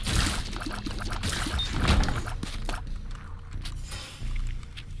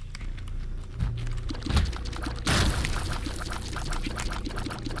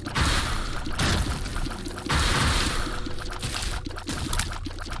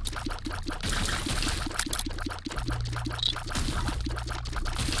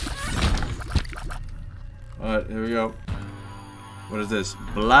 Alright, here we go. What is this?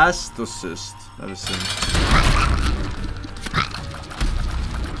 Blastocyst. Never seen.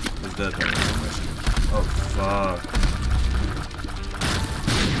 Is that animation? Oh fuck.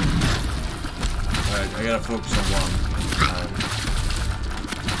 Alright, I gotta focus on one.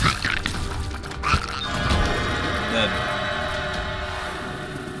 Dead.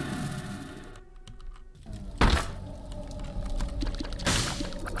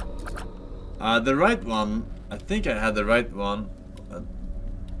 The right one, I think I had the right one.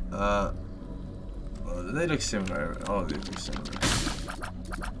 Well, they look similar. All of these look similar.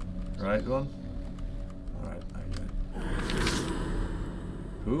 Right one? Alright, I get it.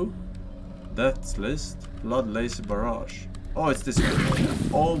 Who? Death's List? Blood Laser Barrage. Oh, it's this one.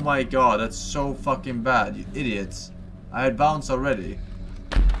 Oh my god, that's so fucking bad, you idiots. I had bounce already.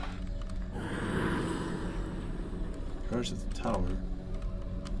 Curse at the tower.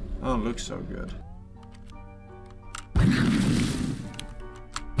 Oh, it looks so good.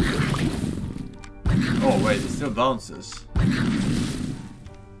 Oh wait, it still bounces.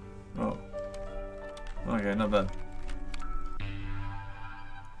 Oh. Okay, not bad.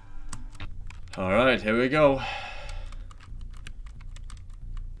 Alright, here we go.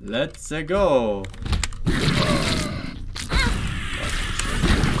 Let's go.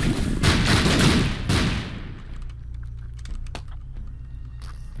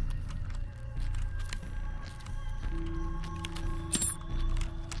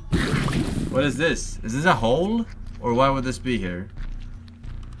 What is this? Is this a hole? Or why would this be here?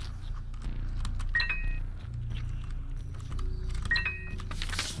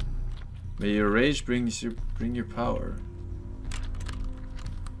 May your rage bring your power.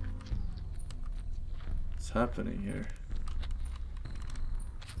 What's happening here?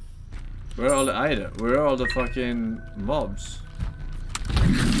 Where are all the items? Where are all the fucking mobs?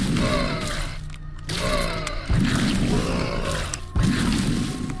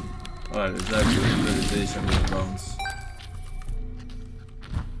 Alright, it's actually pretty decent with the bones.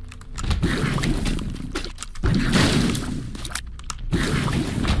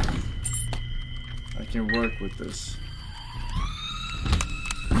 I can work with this.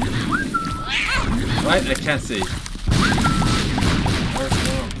 Right? I can't see. Where's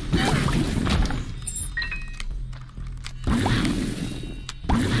the one?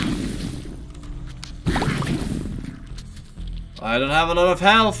 I don't have a lot of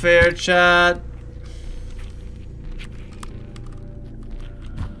health here, chat.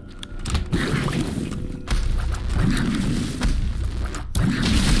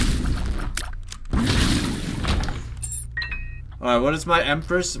 Alright, what is my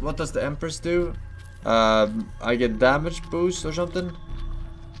Empress? What does the Empress do? I get damage boost or something?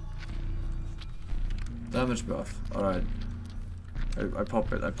 Damage buff. Alright. I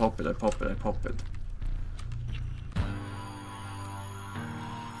pop it, I pop it, I pop it, I pop it.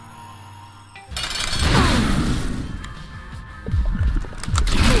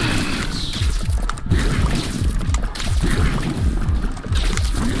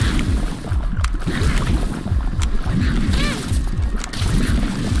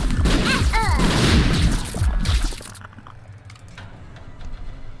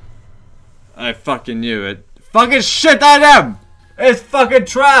 I fucking knew it. Fucking shit item! It's fucking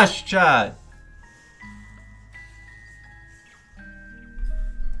trash, chat!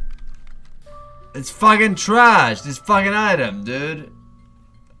 It's fucking trash, this fucking item, dude.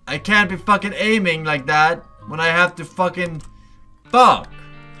 I can't be fucking aiming like that when I have to fucking... Fuck!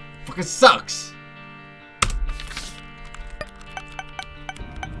 Fucking sucks!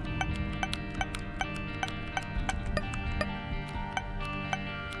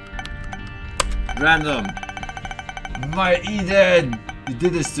 Random. My Eden! You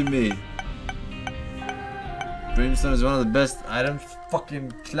did this to me. Brimstone is one of the best items.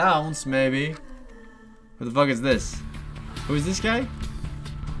 Fucking clowns, maybe. Who the fuck is this? Who is this guy?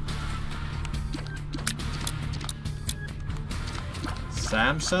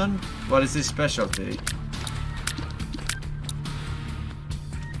 Samson? What is his specialty?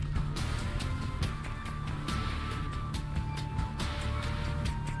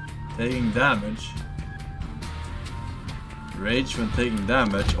 Taking damage. Rage when taking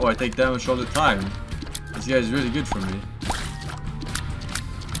damage. Oh, I take damage all the time. This guy is really good for me.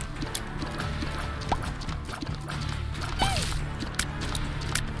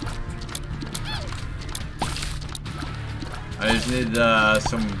 I just need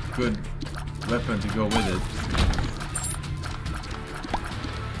some good weapon to go with it.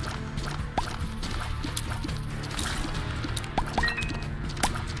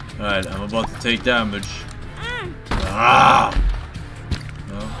 Alright, I'm about to take damage. Ah!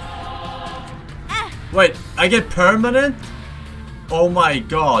 No. Wait, I get permanent? Oh my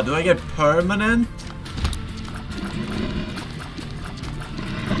god, do I get permanent?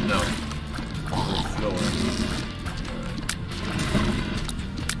 No.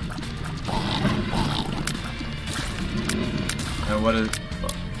 And what is...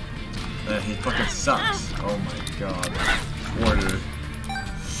 he fucking sucks. Oh my god. Order.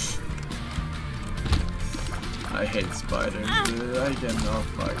 I hate spiders, dude. I cannot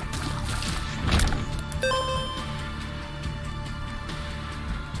fight.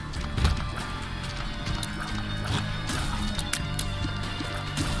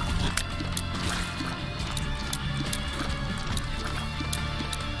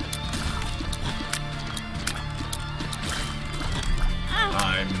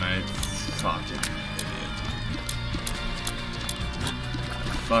 I'm a fucking idiot. I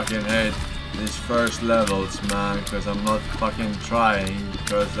fucking hate these first levels, man, because I'm not fucking trying,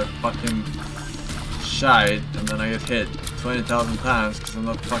 because they're fucking shite, and then I get hit 20,000 times because I'm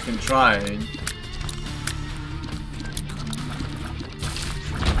not fucking trying.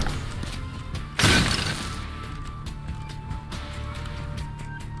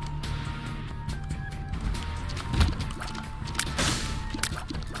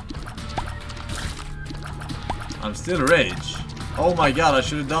 I'm still rage. Oh my god, I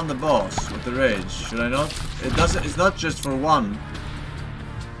should have done the boss with the rage. Should I not? It doesn't. It's not just for one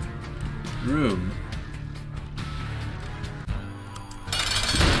room.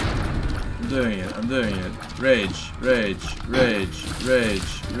 doing it. I'm doing it. Rage, rage, rage, rage,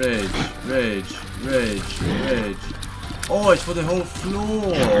 rage, rage, rage, rage. Oh, it's for the whole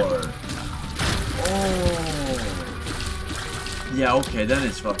floor. Oh. Yeah, okay, then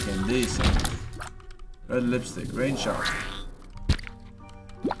it's fucking decent. Red lipstick, rain shark.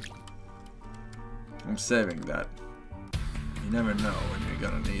 I'm saving that. You never know when you're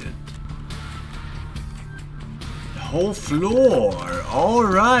gonna need it. The whole floor!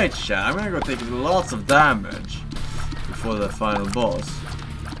 Alright, chat. I'm gonna go take lots of damage before the final boss.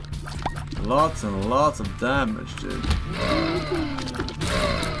 Lots and lots of damage, dude.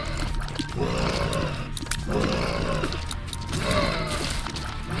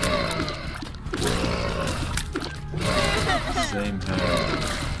 Same hair.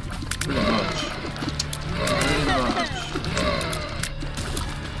 Pretty much. Pretty much.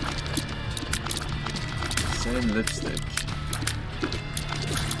 Same lipstick.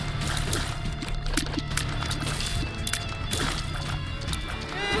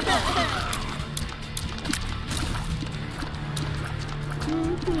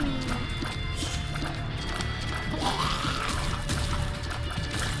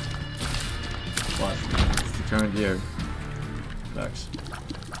 What? It's the current year. Max.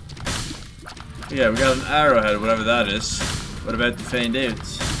 Yeah, we got an arrowhead, whatever that is. What about the feigned out?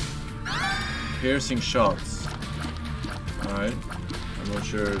 Piercing shots. Alright. I'm not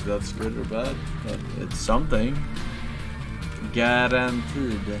sure if that's good or bad, but it's something.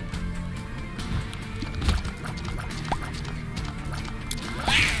 Guaranteed.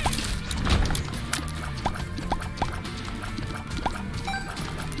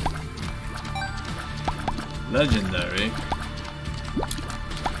 Legendary.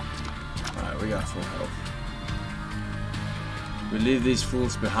 Alright, we got full health. We leave these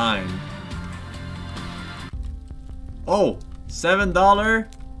fools behind. Oh! $7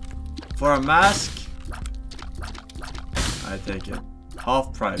 for a mask? I take it.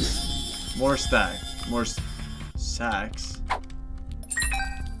 Half price. More stack. More sacks.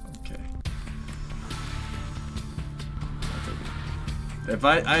 Okay. If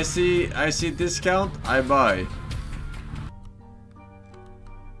I see discount, I buy.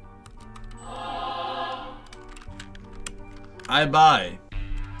 I buy.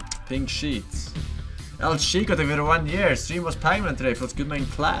 Pink sheets. El Chico, thank you for 1 year. Stream was Pac-Man today. Feels good, man.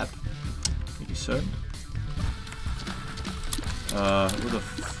 Clap. Thank you, sir. What the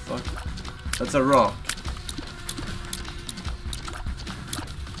fuck? That's a rock.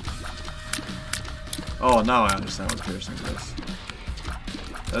 Oh, now I understand what piercing does.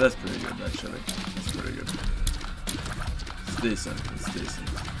 Yeah, that's pretty good, actually. That's pretty good. It's decent. It's decent.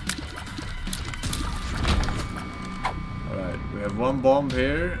 Alright, we have one bomb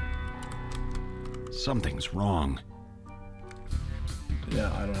here. Something's wrong.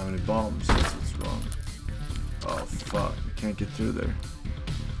 Yeah, I don't have any bombs. That's what's wrong. Oh, fuck. We can't get through there.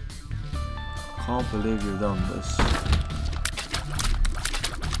 Can't believe you've done this.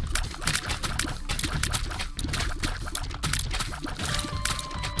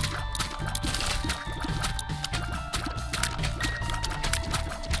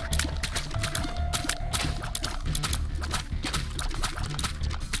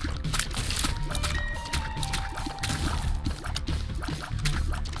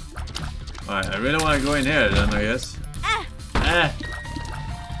 Alright, I really want to go in here then, I guess.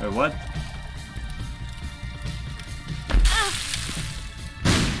 Wait, what?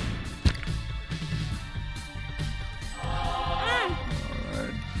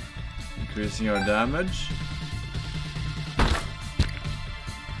 Alright. Increasing our damage.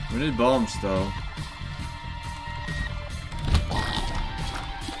 We need bombs though.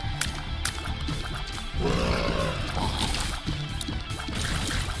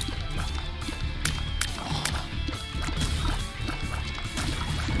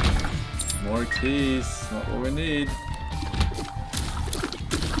 More keys, not what we need.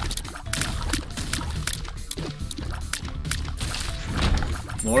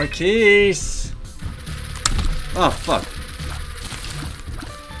 More keys! Oh, fuck.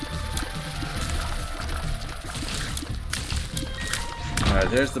 Alright,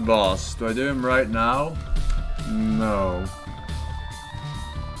 here's the boss. Do I do him right now? No.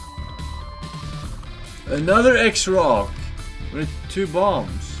 Another X-Rock! With 2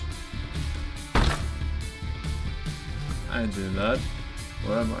 bombs. I ain't doing that.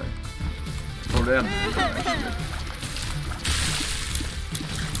 Where am I? Probably am doing that, actually.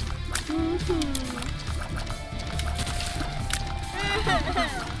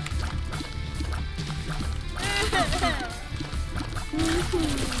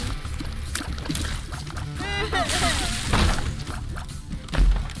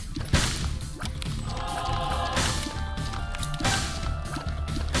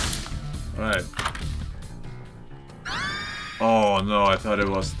 Oh no, I thought it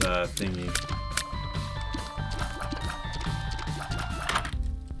was the thingy.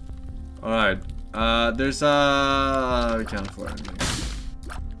 Alright. There's a... we can't afford anything.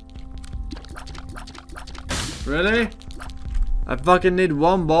 Really? I fucking need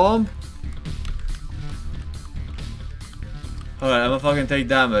one bomb? Alright, I'm gonna fucking take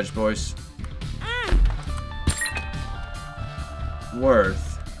damage, boys.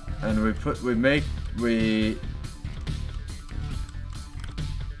 Worth. And we...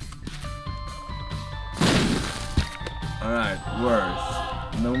 Alright,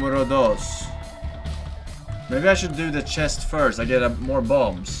 worth. Numero dos. Maybe I should do the chest first. I get more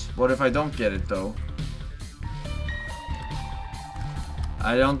bombs. What if I don't get it though?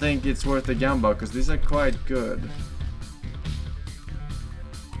 I don't think it's worth the gamble because these are quite good.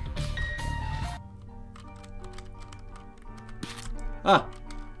 Ah!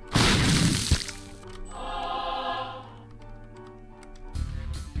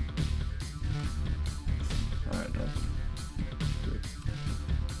 Alright, no. Good.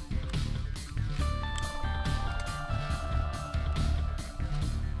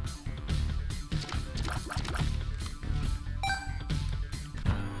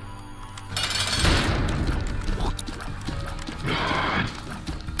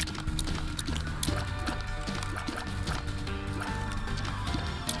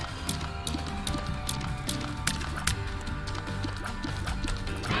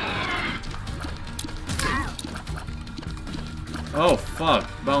 Oh fuck,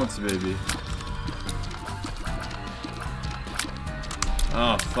 bounce baby.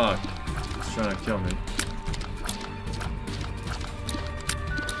 Oh fuck, he's trying to kill me.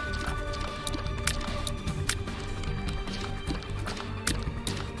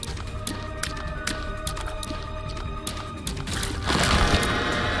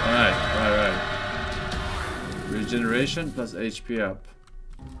 Alright. Regeneration plus HP up.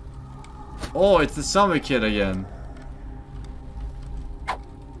 Oh, it's the zombie kid again.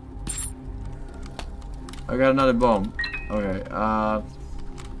 I got another bomb. Okay,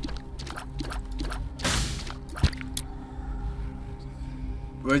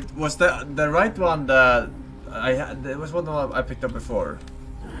 wait, was the right one that I had? It was one that I picked up before.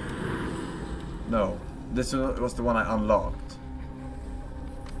 No, this was the one I unlocked.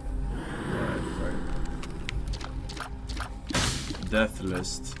 Alright, Death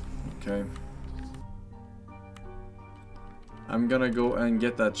list. Okay. I'm gonna go and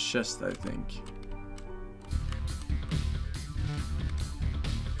get that chest, I think.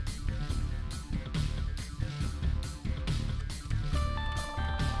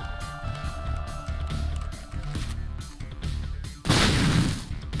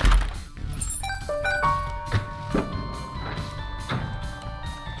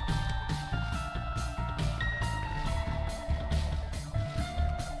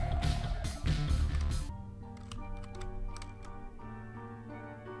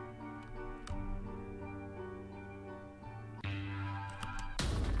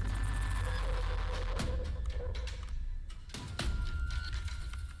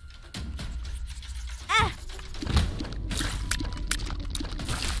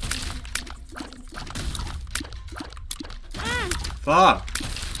 Fuck!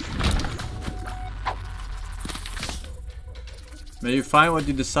 May you find what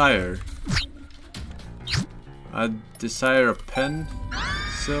you desire. I desire a pen,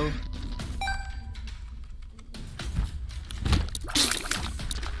 so.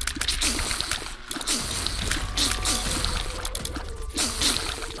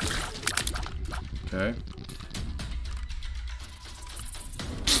 Okay.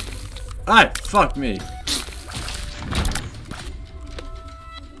 Ah, fuck me.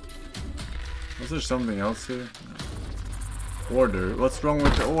 Was there something else here? No. Order? What's wrong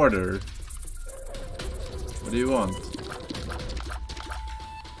with the order? What do you want?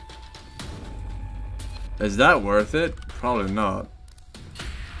 Is that worth it? Probably not.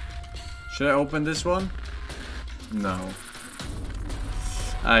 Should I open this one? No.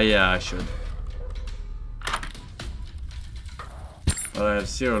 Yeah, I should. But I have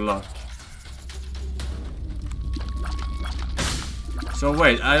 0 luck. So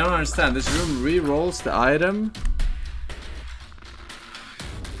wait, I don't understand. This room re-rolls the item?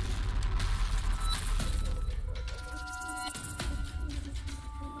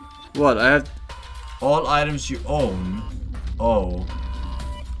 What? I have all items you own? Oh.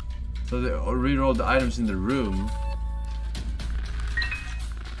 So they re-roll the items in the room.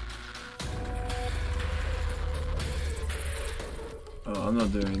 Oh, I'm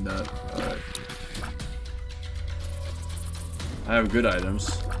not doing that. Alright. I have good items,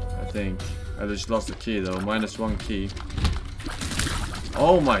 I think. I just lost a key though, -1 key.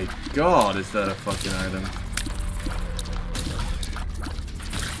 Oh my god, is that a fucking item?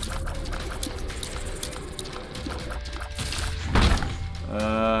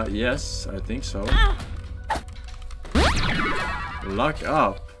 Yes, I think so. Lock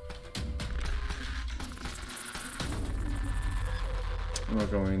up. I'm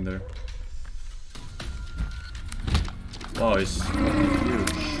not going in there. Wow, it's huge.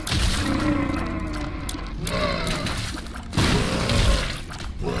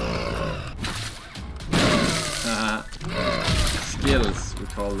 Skills, we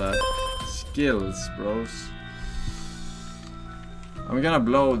call that. Skills, bros. I'm gonna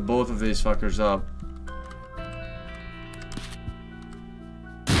blow both of these fuckers up.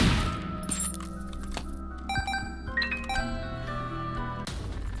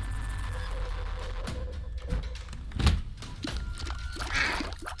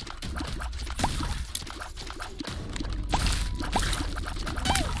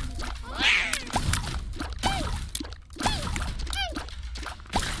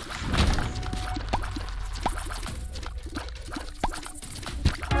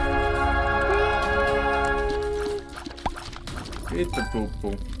 Eat the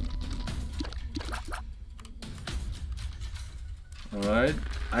poo-poo. Alright.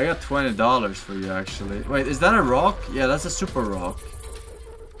 I got $20 for you actually. Wait, is that a rock? Yeah, that's a super rock.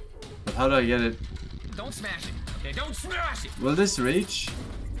 But how do I get it? Don't smash it. Okay, don't smash it. Will this reach?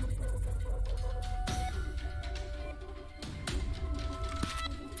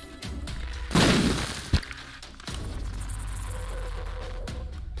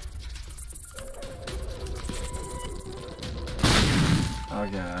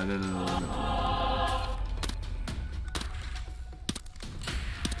 Okay, I did it a little bit.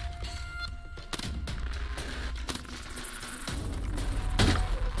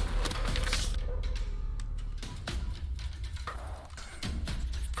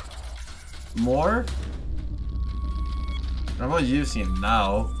 More? I'm not using it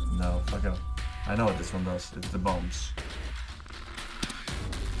now. No, fuck it. I know what this one does. It's the bombs.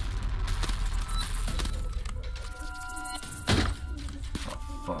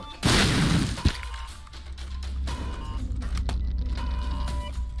 Fuck.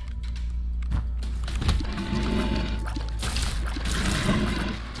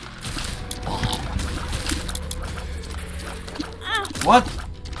 What?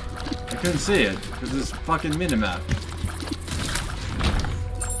 I couldn't see it because it's fucking minimap.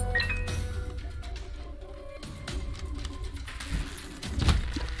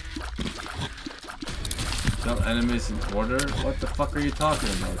 Tell enemies in order? What the fuck are you talking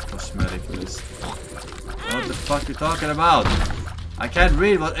about, cosmetic list? What the fuck are you talking about? I can't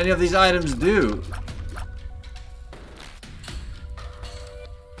read what any of these items do.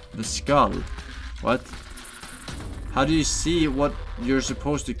 The skull. What? How do you see what you're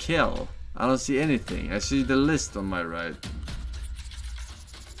supposed to kill? I don't see anything. I see the list on my right.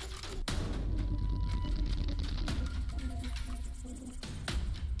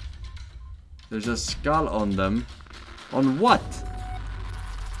 There's a skull on them. On what?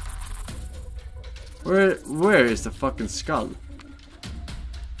 Where is the fucking skull?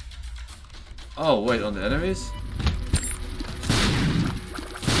 Oh, wait, on the enemies?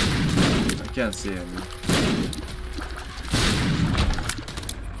 I can't see any.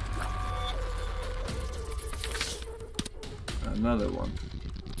 Another one.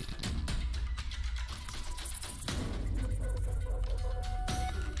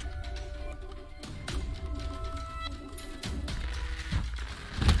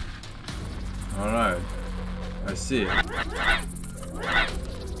 Alright. I see it.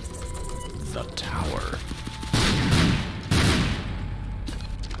 The tower.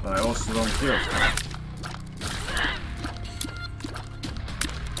 But I also don't kill.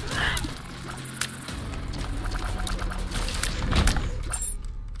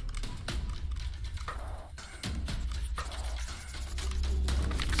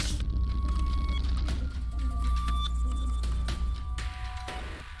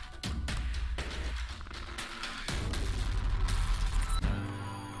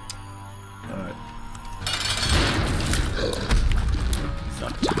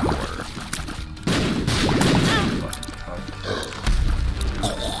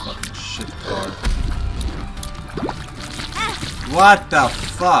 What the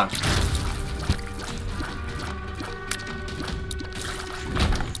fuck?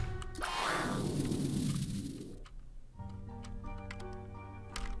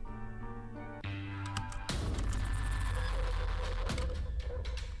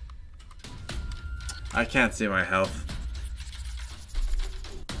 I can't see my health.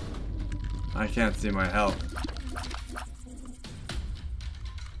 I can't see my health.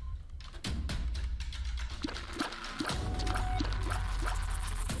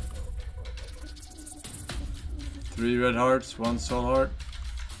 3 red hearts, 1 soul heart.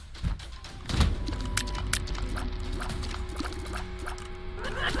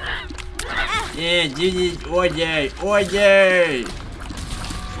 Yeah, GG, oh yay, oh yay!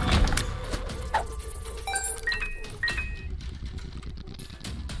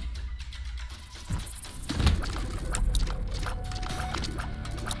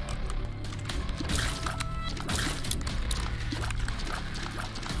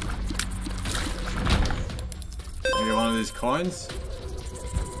 Get one of these coins.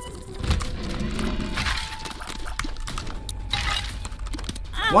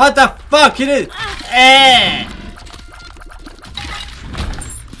 What the fuck? It is. Eh!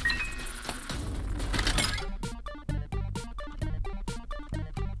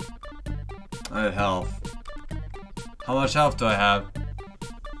 I have health. How much health do I have?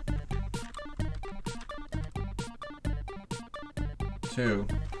 2.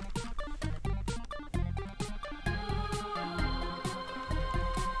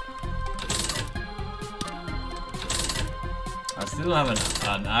 I still don't have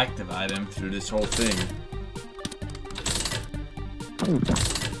an active item through this whole thing.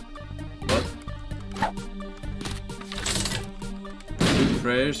 What? 2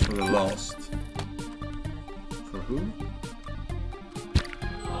 prayers for the lost. For who?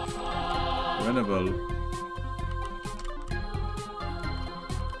 Winnable.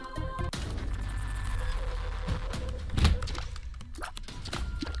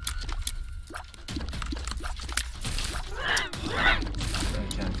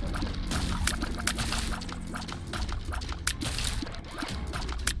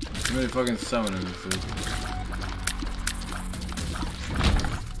 Too many fucking summoners, dude.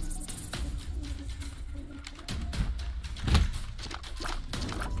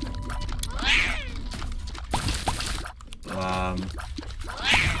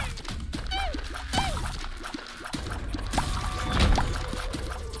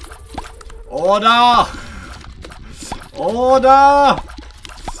 Order! Order!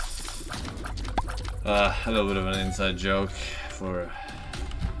 A little bit of an inside joke for...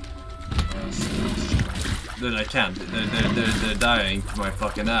 Dude, I can't. They're dying to my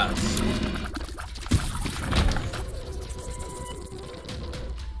fucking ass.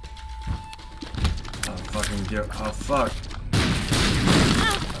 Oh, fucking give. Oh, fuck.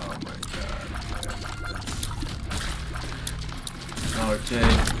 Oh my god. Okay.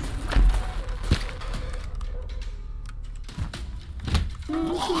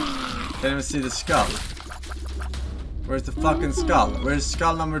 Can't even see the skull. Where's the fucking skull? Where's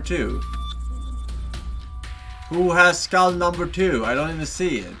skull number 2? Who has skull number 2? I don't even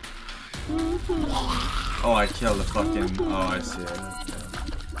see it. Oh, I killed the fucking... Oh, I see it.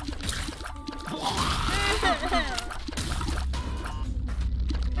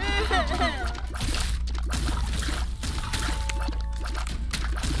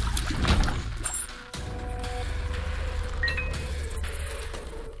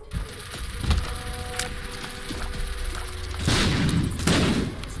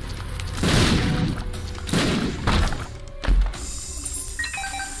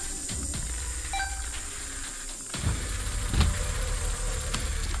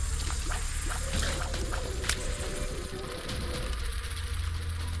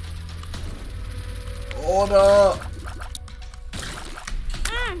 Order!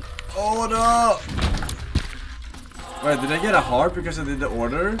 Order! Wait, did I get a heart because I did the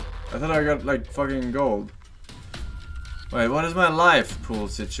order? I thought I got like fucking gold. Wait, what is my life pool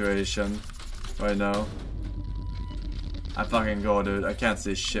situation right now? I fucking go, dude. I can't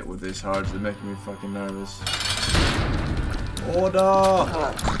see shit with these hearts. They're making me fucking nervous. Order!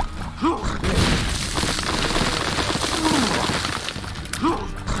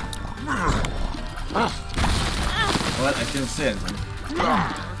 What? I can see anything.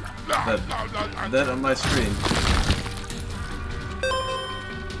 Dead on my screen.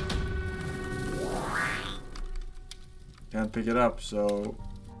 Can't pick it up, so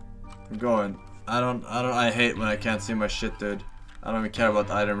I'm going. I hate when I can't see my shit, dude. I don't even care about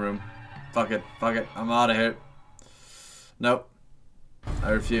the item room. Fuck it, I'm out of here. Nope. I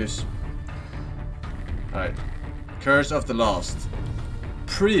refuse. Alright. Curse of the Lost.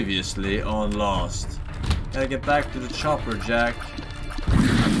 Previously on Lost. Gotta get back to the chopper, Jack.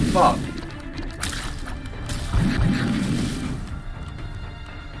 Fuck.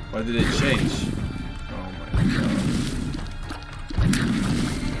 Why did it change? Oh my god.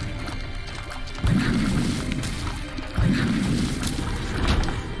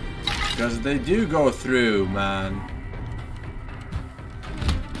 Because they do go through, man.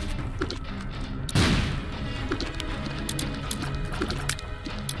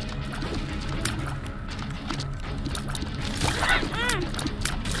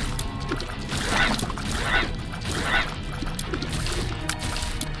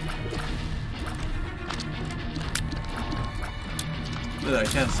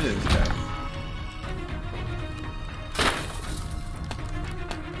 can't see this guy.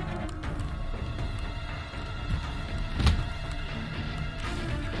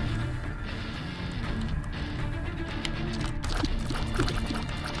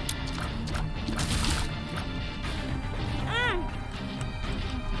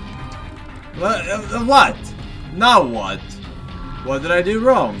 What? Now what? What did I do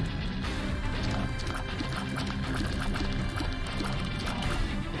wrong?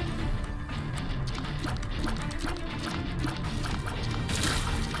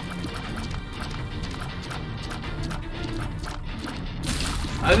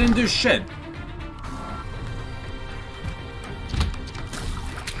 I didn't do shit.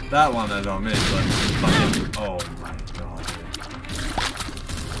 That one I don't miss, but fucking, oh my god.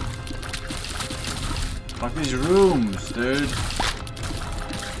 Fuck these rooms, dude.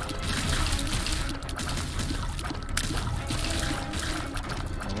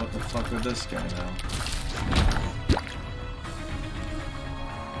 Oh, what the fuck with this guy now?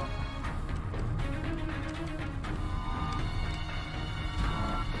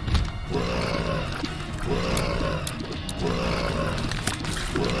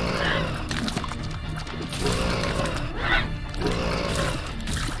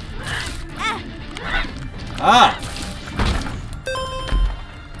 Ah!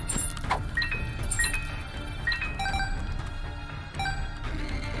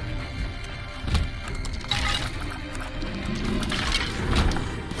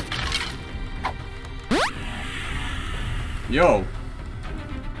 Yo!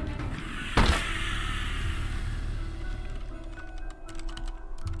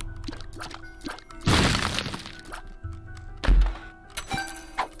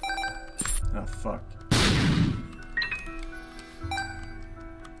 Oh, fuck.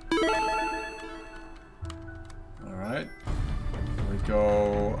 Alright. We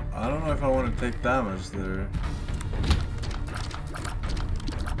go... I don't know if I want to take damage there.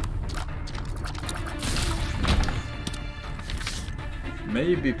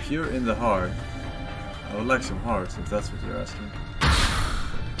 Maybe pure in the heart. I would like some hearts if that's what you're asking.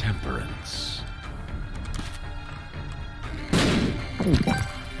 Temperance.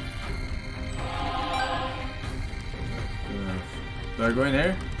 Do I go in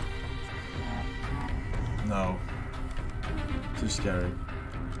here? No. Too scary.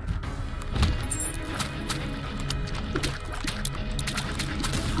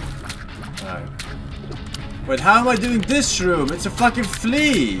 Alright. Wait, how am I doing this room? It's a fucking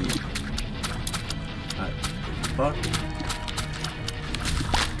flea! Alright. Fuck.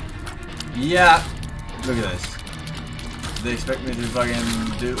 Yeah. Look at this. Do they expect me to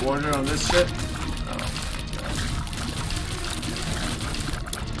fucking do order on this shit?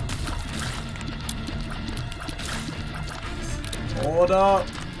 Order!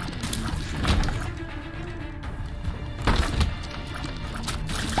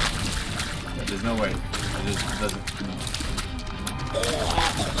 Yeah, there's no way. It just doesn't. No.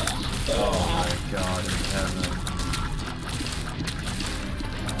 Oh my god in heaven.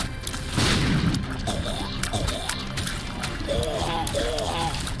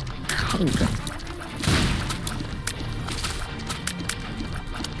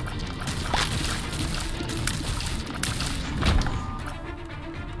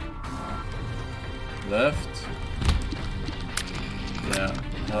 Left. Yeah,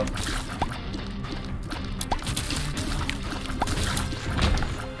 up.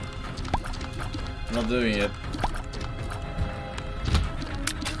 Not doing it.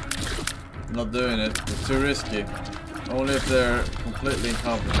 Not doing it. It's too risky. Only if they're completely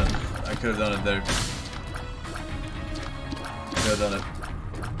incompetent. I could have done it there. I could have done it.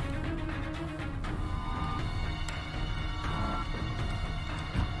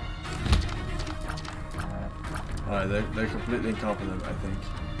 Alright, they're completely incompetent, I think.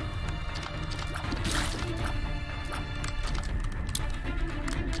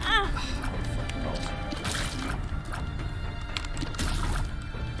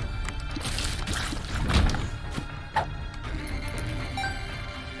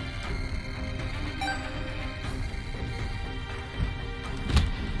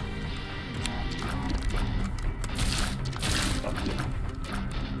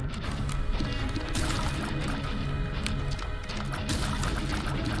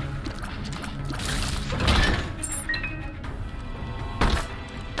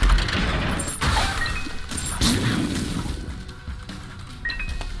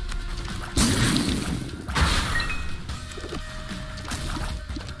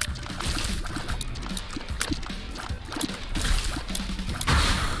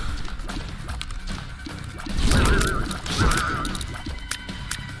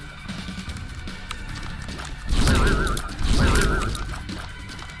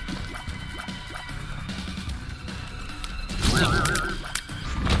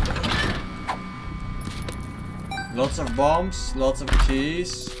 Lots of bombs, lots of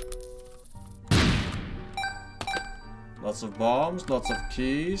keys. Lots of bombs, lots of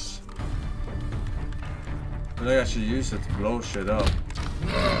keys. I think I should use it to blow shit up.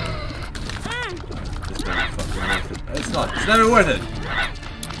 It's never fucking worth it. It's not. It's never worth it.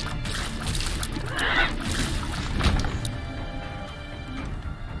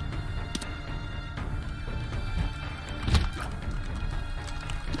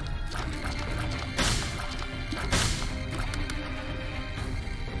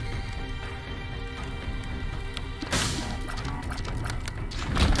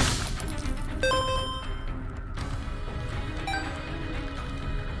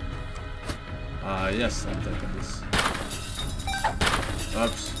 Yes, I'm taking this.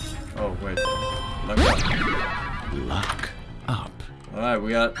 Oops. Oh, wait. Luck up. Luck up. Alright,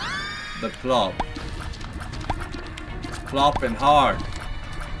 we got the plop. It's plopping hard.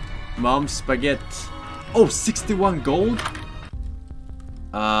 Mom spaghetti. Oh, 61 gold?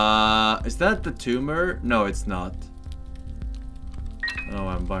 Is that the tumor? No, it's not. Oh,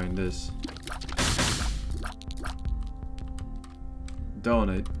 I'm buying this.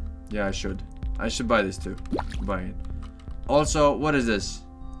 Donate. Yeah, I should. I should buy this too. I'm buying it. Also, what is this?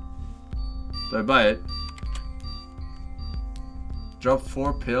 Do I buy it? Drop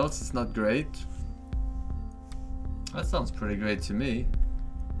 4 pills, it's not great. That sounds pretty great to me.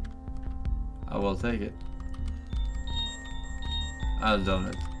 I will take it. I'll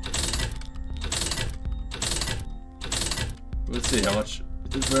donate. We'll see how much.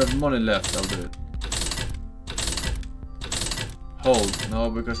 If we have money left, I'll do it. Hold. No,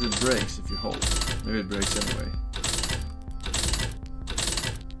 because it breaks if you hold. Maybe it breaks anyway.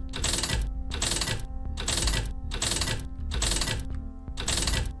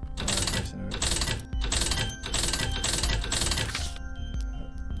 Oh, it breaks anyway.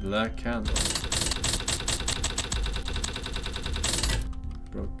 Black candle.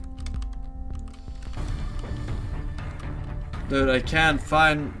 Broke. Dude, I can't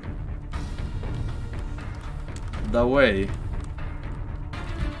find the way.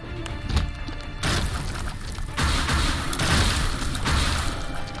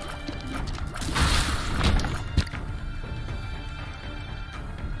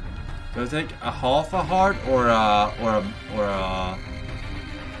 Do I take a half a heart or a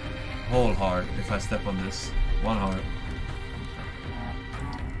whole heart if I step on this? 1 heart.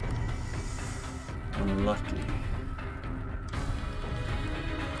 Unlucky.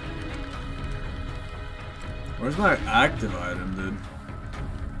 Where's my active item, dude?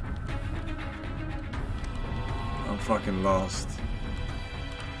 I'm fucking lost.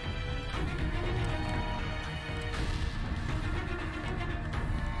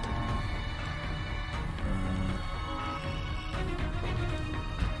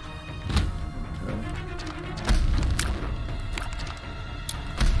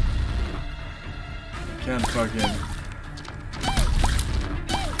 Can't fucking.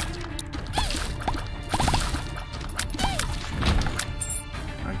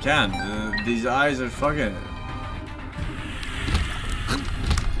 I can't. These eyes are fucking.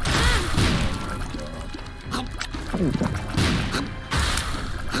 Oh my god.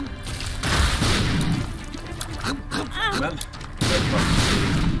 Man.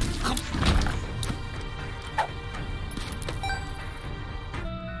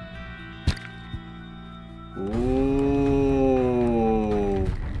 Ooh,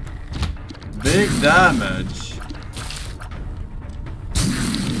 big damage.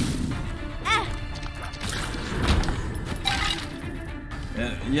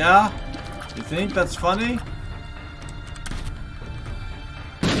 Yeah? You think that's funny?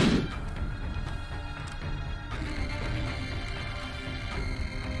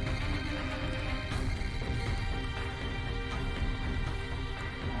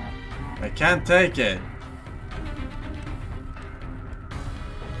 I can't take it.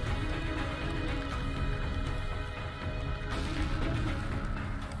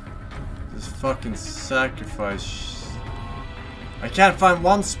 This fucking sacrifice. I can't find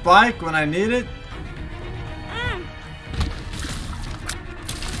one spike when I need it.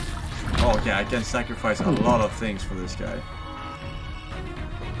 Oh, okay, I can sacrifice a lot of things for this guy.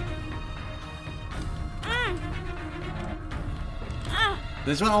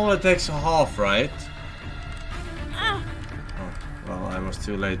 This one only takes half, right? Oh, well, I was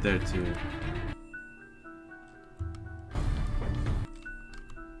too late there too.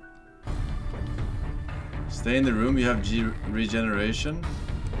 Stay in the room, you have regeneration.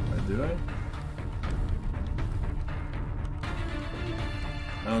 Do I?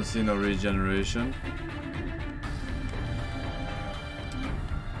 I don't see no regeneration.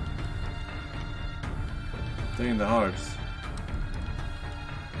 Taking the hearts.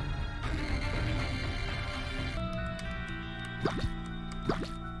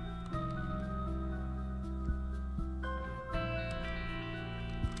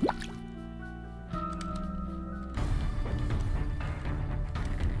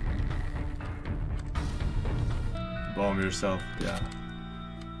 Bomb yourself, yeah.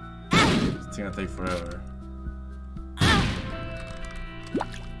 It's gonna take forever.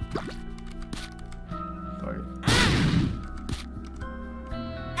 Fuck it.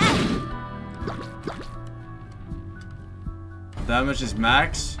 Damage is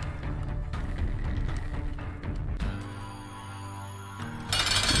max.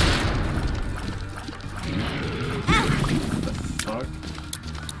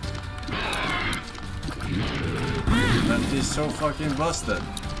 He's so fucking busted.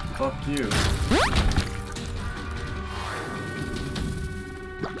 Fuck you.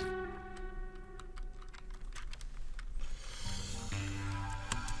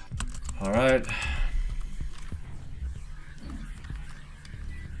 Alright.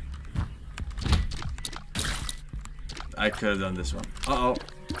 I could have done this one. Uh-oh.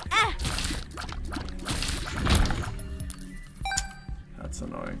 That's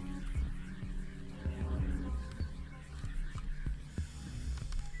annoying.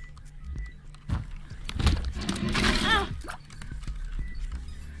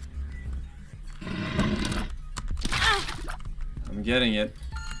 I'm getting it.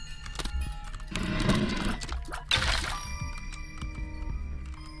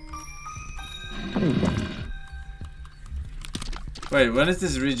 Wait, when is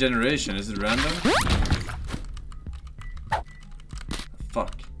this regeneration? Is it random?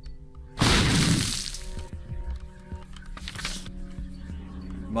 Fuck.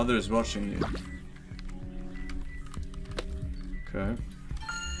 Mother is watching you. Okay.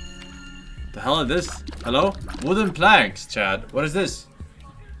 The hell is this? Hello? Wooden planks, Chad. What is this?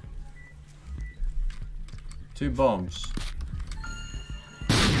 2 bombs.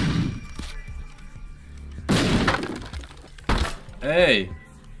 Hey!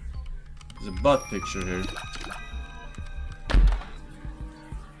 There's a butt picture here.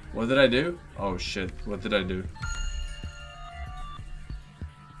 What did I do? Oh shit, what did I do?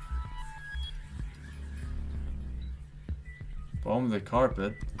 Bomb the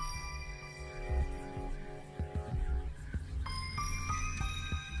carpet.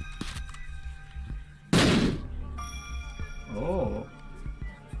 Oh.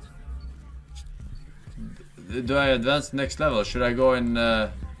 Do I advance next level? Should I go in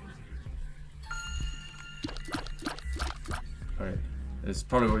Alright. It's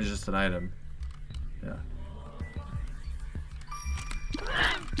probably just an item. Yeah.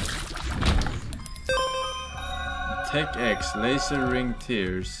 Tech X, laser ring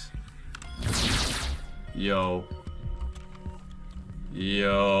tears. Yo.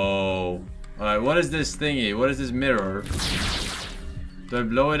 Yo. Alright, what is this thingy? What is this mirror? Do I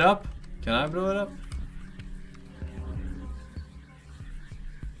blow it up? Can I blow it up?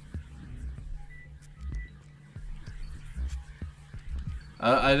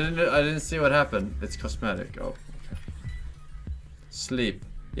 I didn't see what happened. It's cosmetic. Oh, okay. Sleep.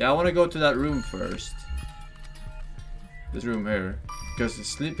 Yeah, I want to go to that room first. This room here, because the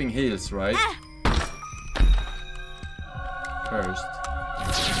sleeping heals, right? First.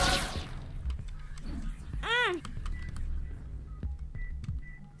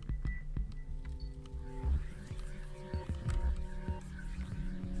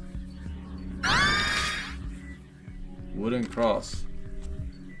 Wooden cross.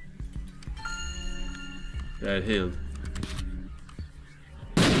 Yeah, it healed.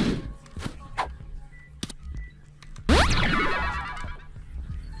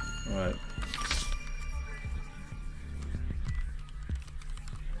 Alright.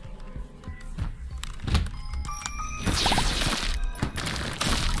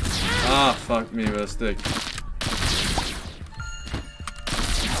 Ah, fuck me with a stick.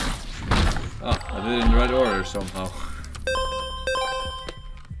 Ah, I did it in the right order somehow.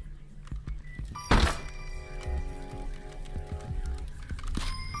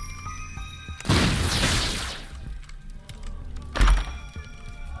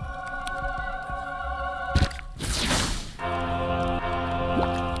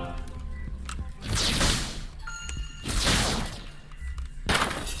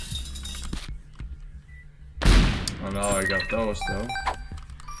 Oh no, I got those though.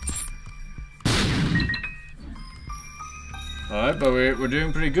 Alright, but we're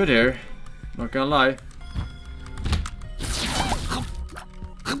doing pretty good here. Not gonna lie.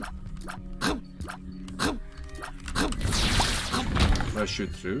 Do I shoot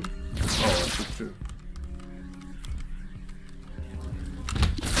through? Oh, I shoot through.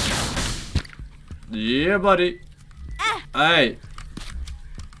 Yeah, buddy. Hey.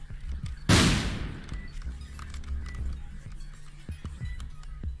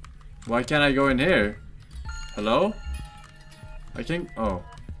 Why can't I go in here? Hello? I can't. Oh.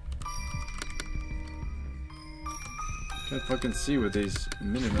 Can't fucking see with these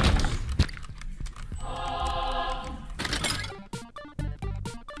mini-maps.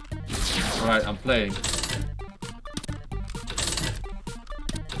 Alright, I'm playing.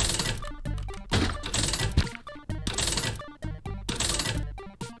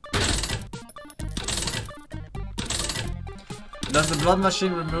 Does the blood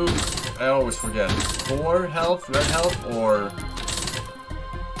machine remove, I always forget, 4 health, red health, or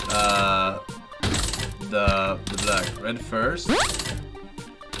the black? Red first?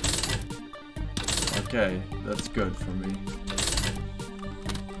 Okay, that's good for me.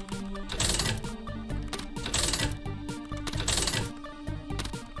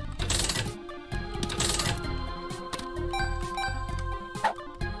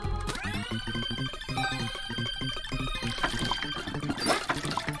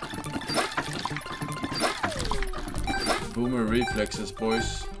 Boomer reflexes,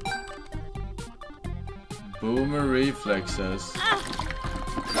 boys. Boomer reflexes.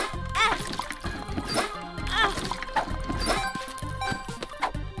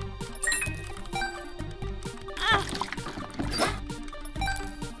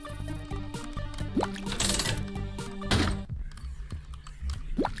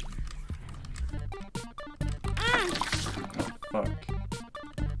 Oh, fuck.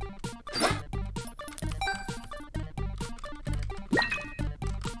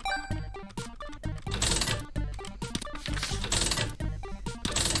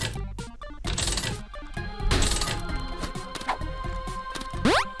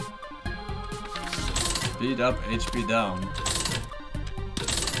 Speed up, HP down.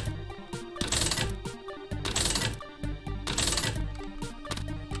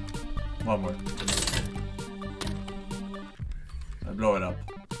 One more. I blow it up.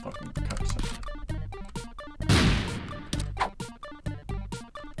 Fucking cocksucker.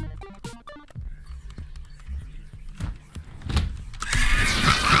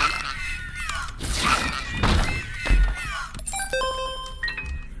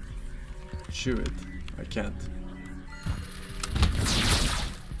 Shoot it. I can't.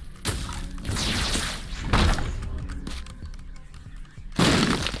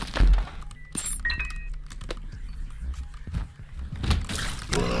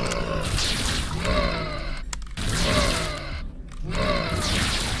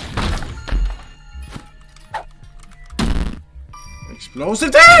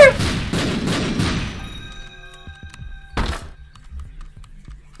 Explosive there!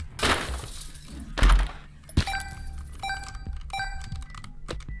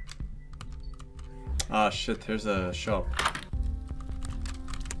 Ah shit, here's a shop.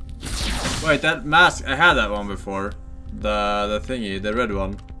 Wait, that mask, I had that one before. The thingy, the red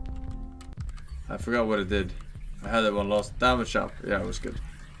one. I forgot what it did. I had that one last. Damage shop, yeah, it was good.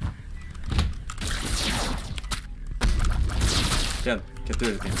 Can't do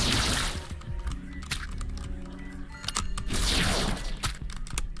anything.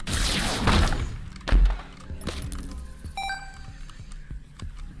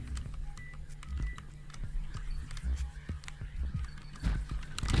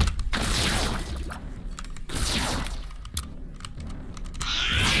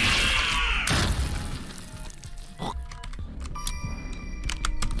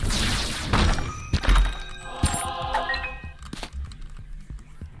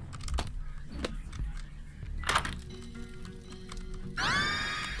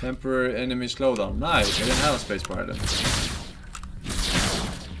 Temporary enemy slowdown. Nice, I didn't have a spacebar then.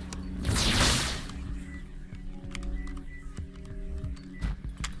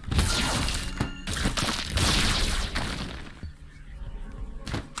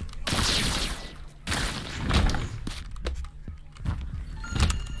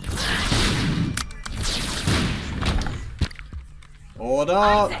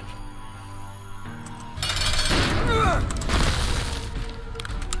 Order!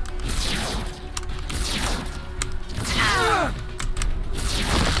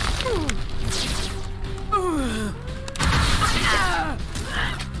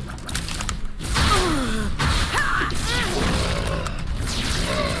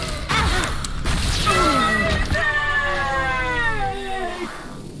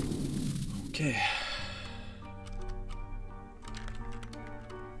 Okay.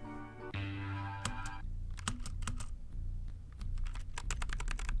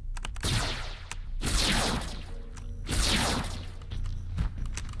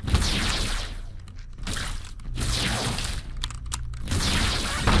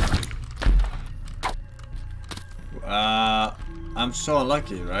 I'm so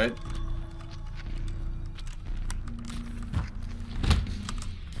unlucky, right?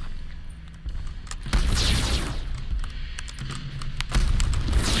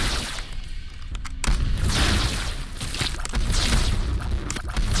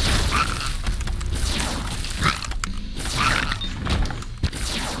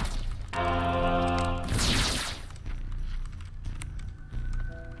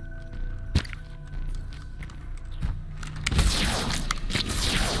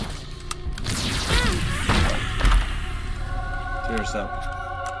 Tears up.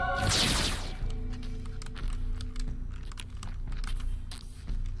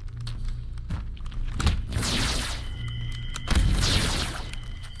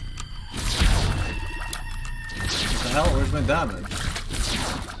 What the hell? Where's my damage?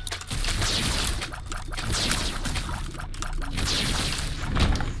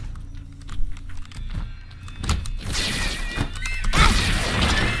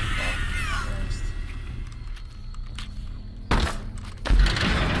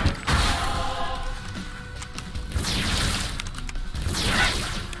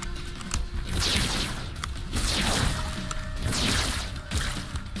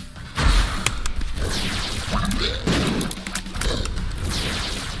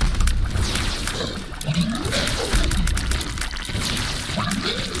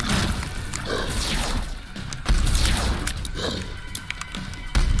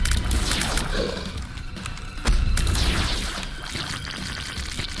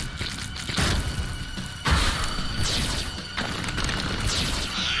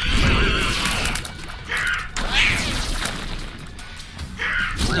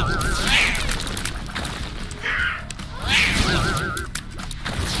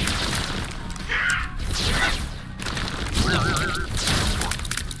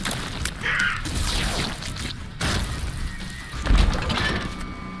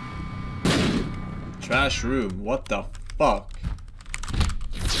 Trash room, what the fuck?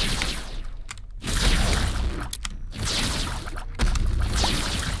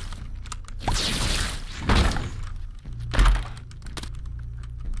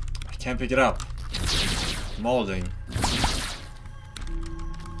 I can't pick it up. Molding.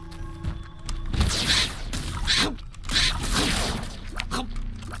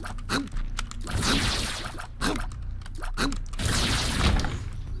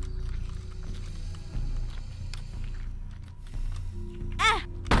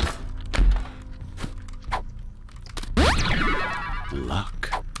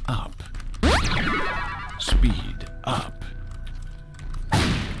 Luck up. Speed up.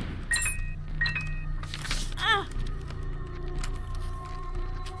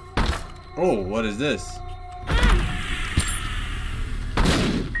 Oh, what is this?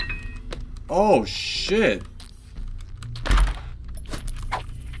 Oh shit!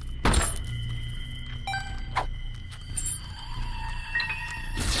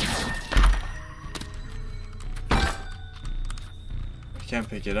 I can't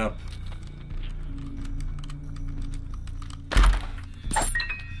pick it up.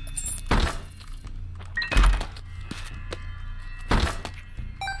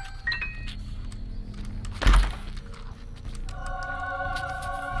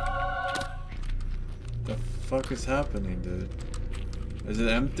 The fuck is happening, dude? Is it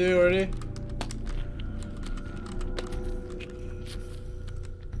empty already?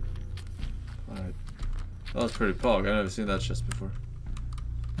 Alright. That was pretty pog. I've never seen that chest before.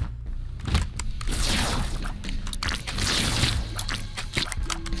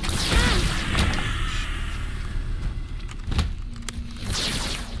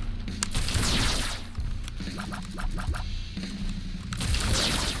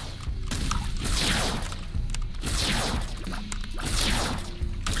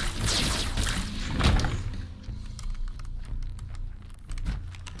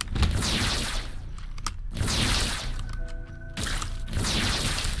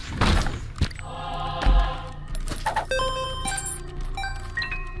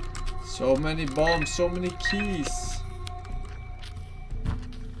 So many bombs, so many keys.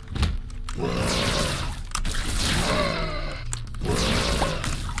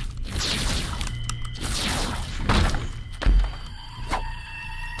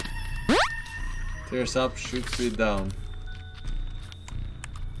 Tears up, shoot speed down.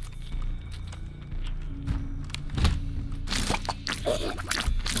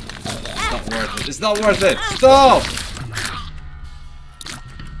 It's not worth it. It's not worth it. Stop!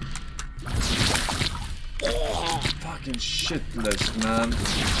 Fucking shitless, man.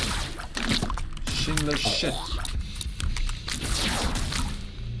 Schindler's shit.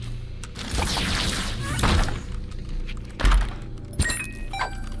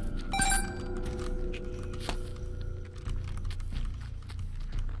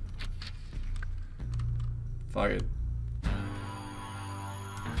 Fuck it.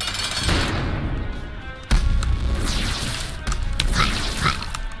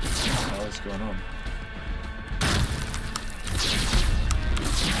 What's going on?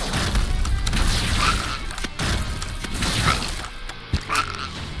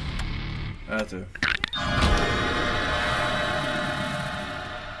 I have to.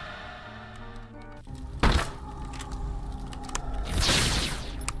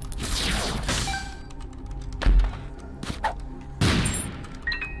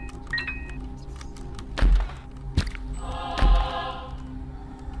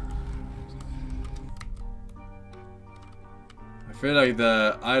 I feel like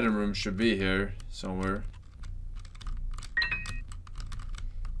the item room should be here somewhere.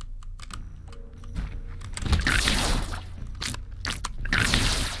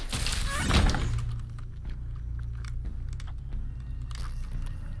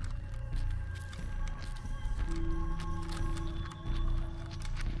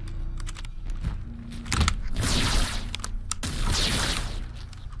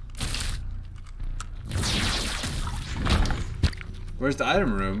 Where's the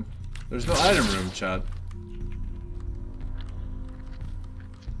item room? There's no item room, chat.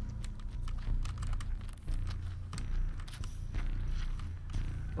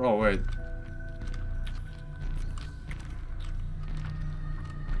 Oh, wait.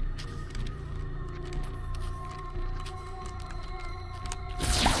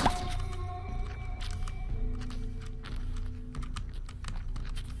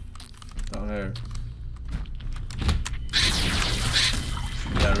 Down here.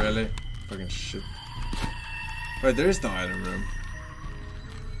 Yeah, really? Fucking shit. Wait, there is no item room.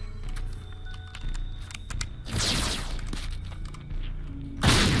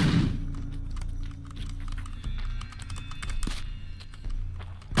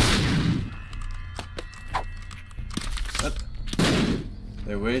 What?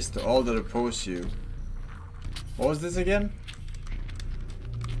 They waste all that oppose you. What was this again?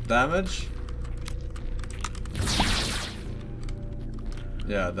 Damage?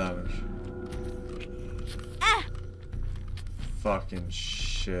 Yeah, damage. Fucking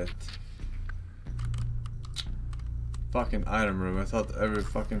shit. Fucking item room. I thought every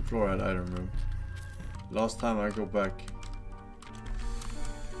fucking floor had item room. Last time I go back.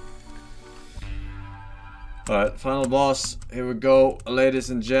 Alright, final boss. Here we go, ladies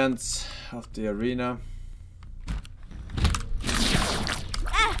and gents of the arena.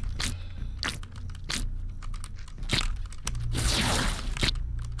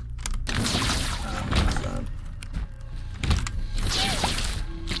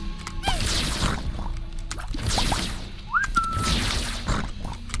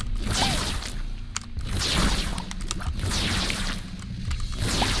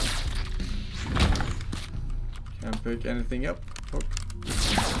 Can't pick anything up. Fuck.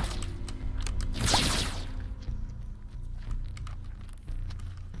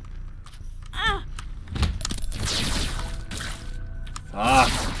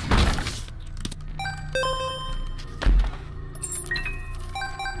 Fuck.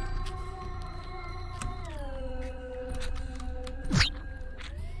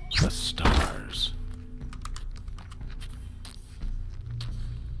 The stars.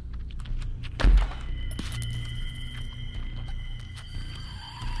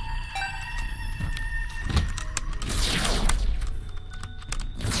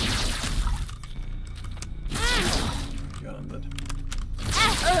 God, I'm dead.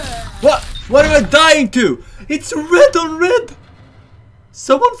 What? What am I dying to? It's red on red!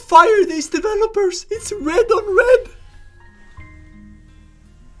 Someone fire these developers! It's red on red!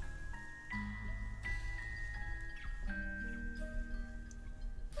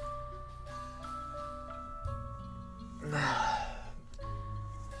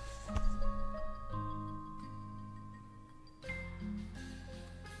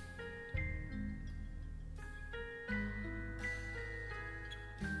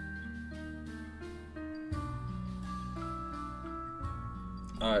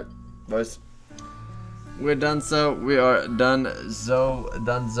 Alright, boys. We're done so. We are done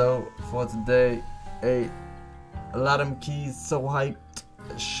so for today. A lot of keys, so hyped.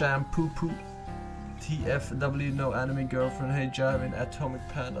 Shampoo poo. TFW, no anime girlfriend. Hey Javin, Atomic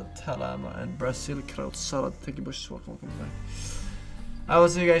Panda, Talama, and Brazil Kraut Salad. Thank you, Bush. Welcome back. I will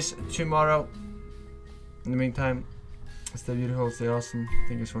see you guys tomorrow. In the meantime, stay beautiful, stay awesome.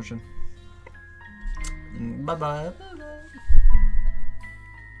 Thank you for watching. Bye bye.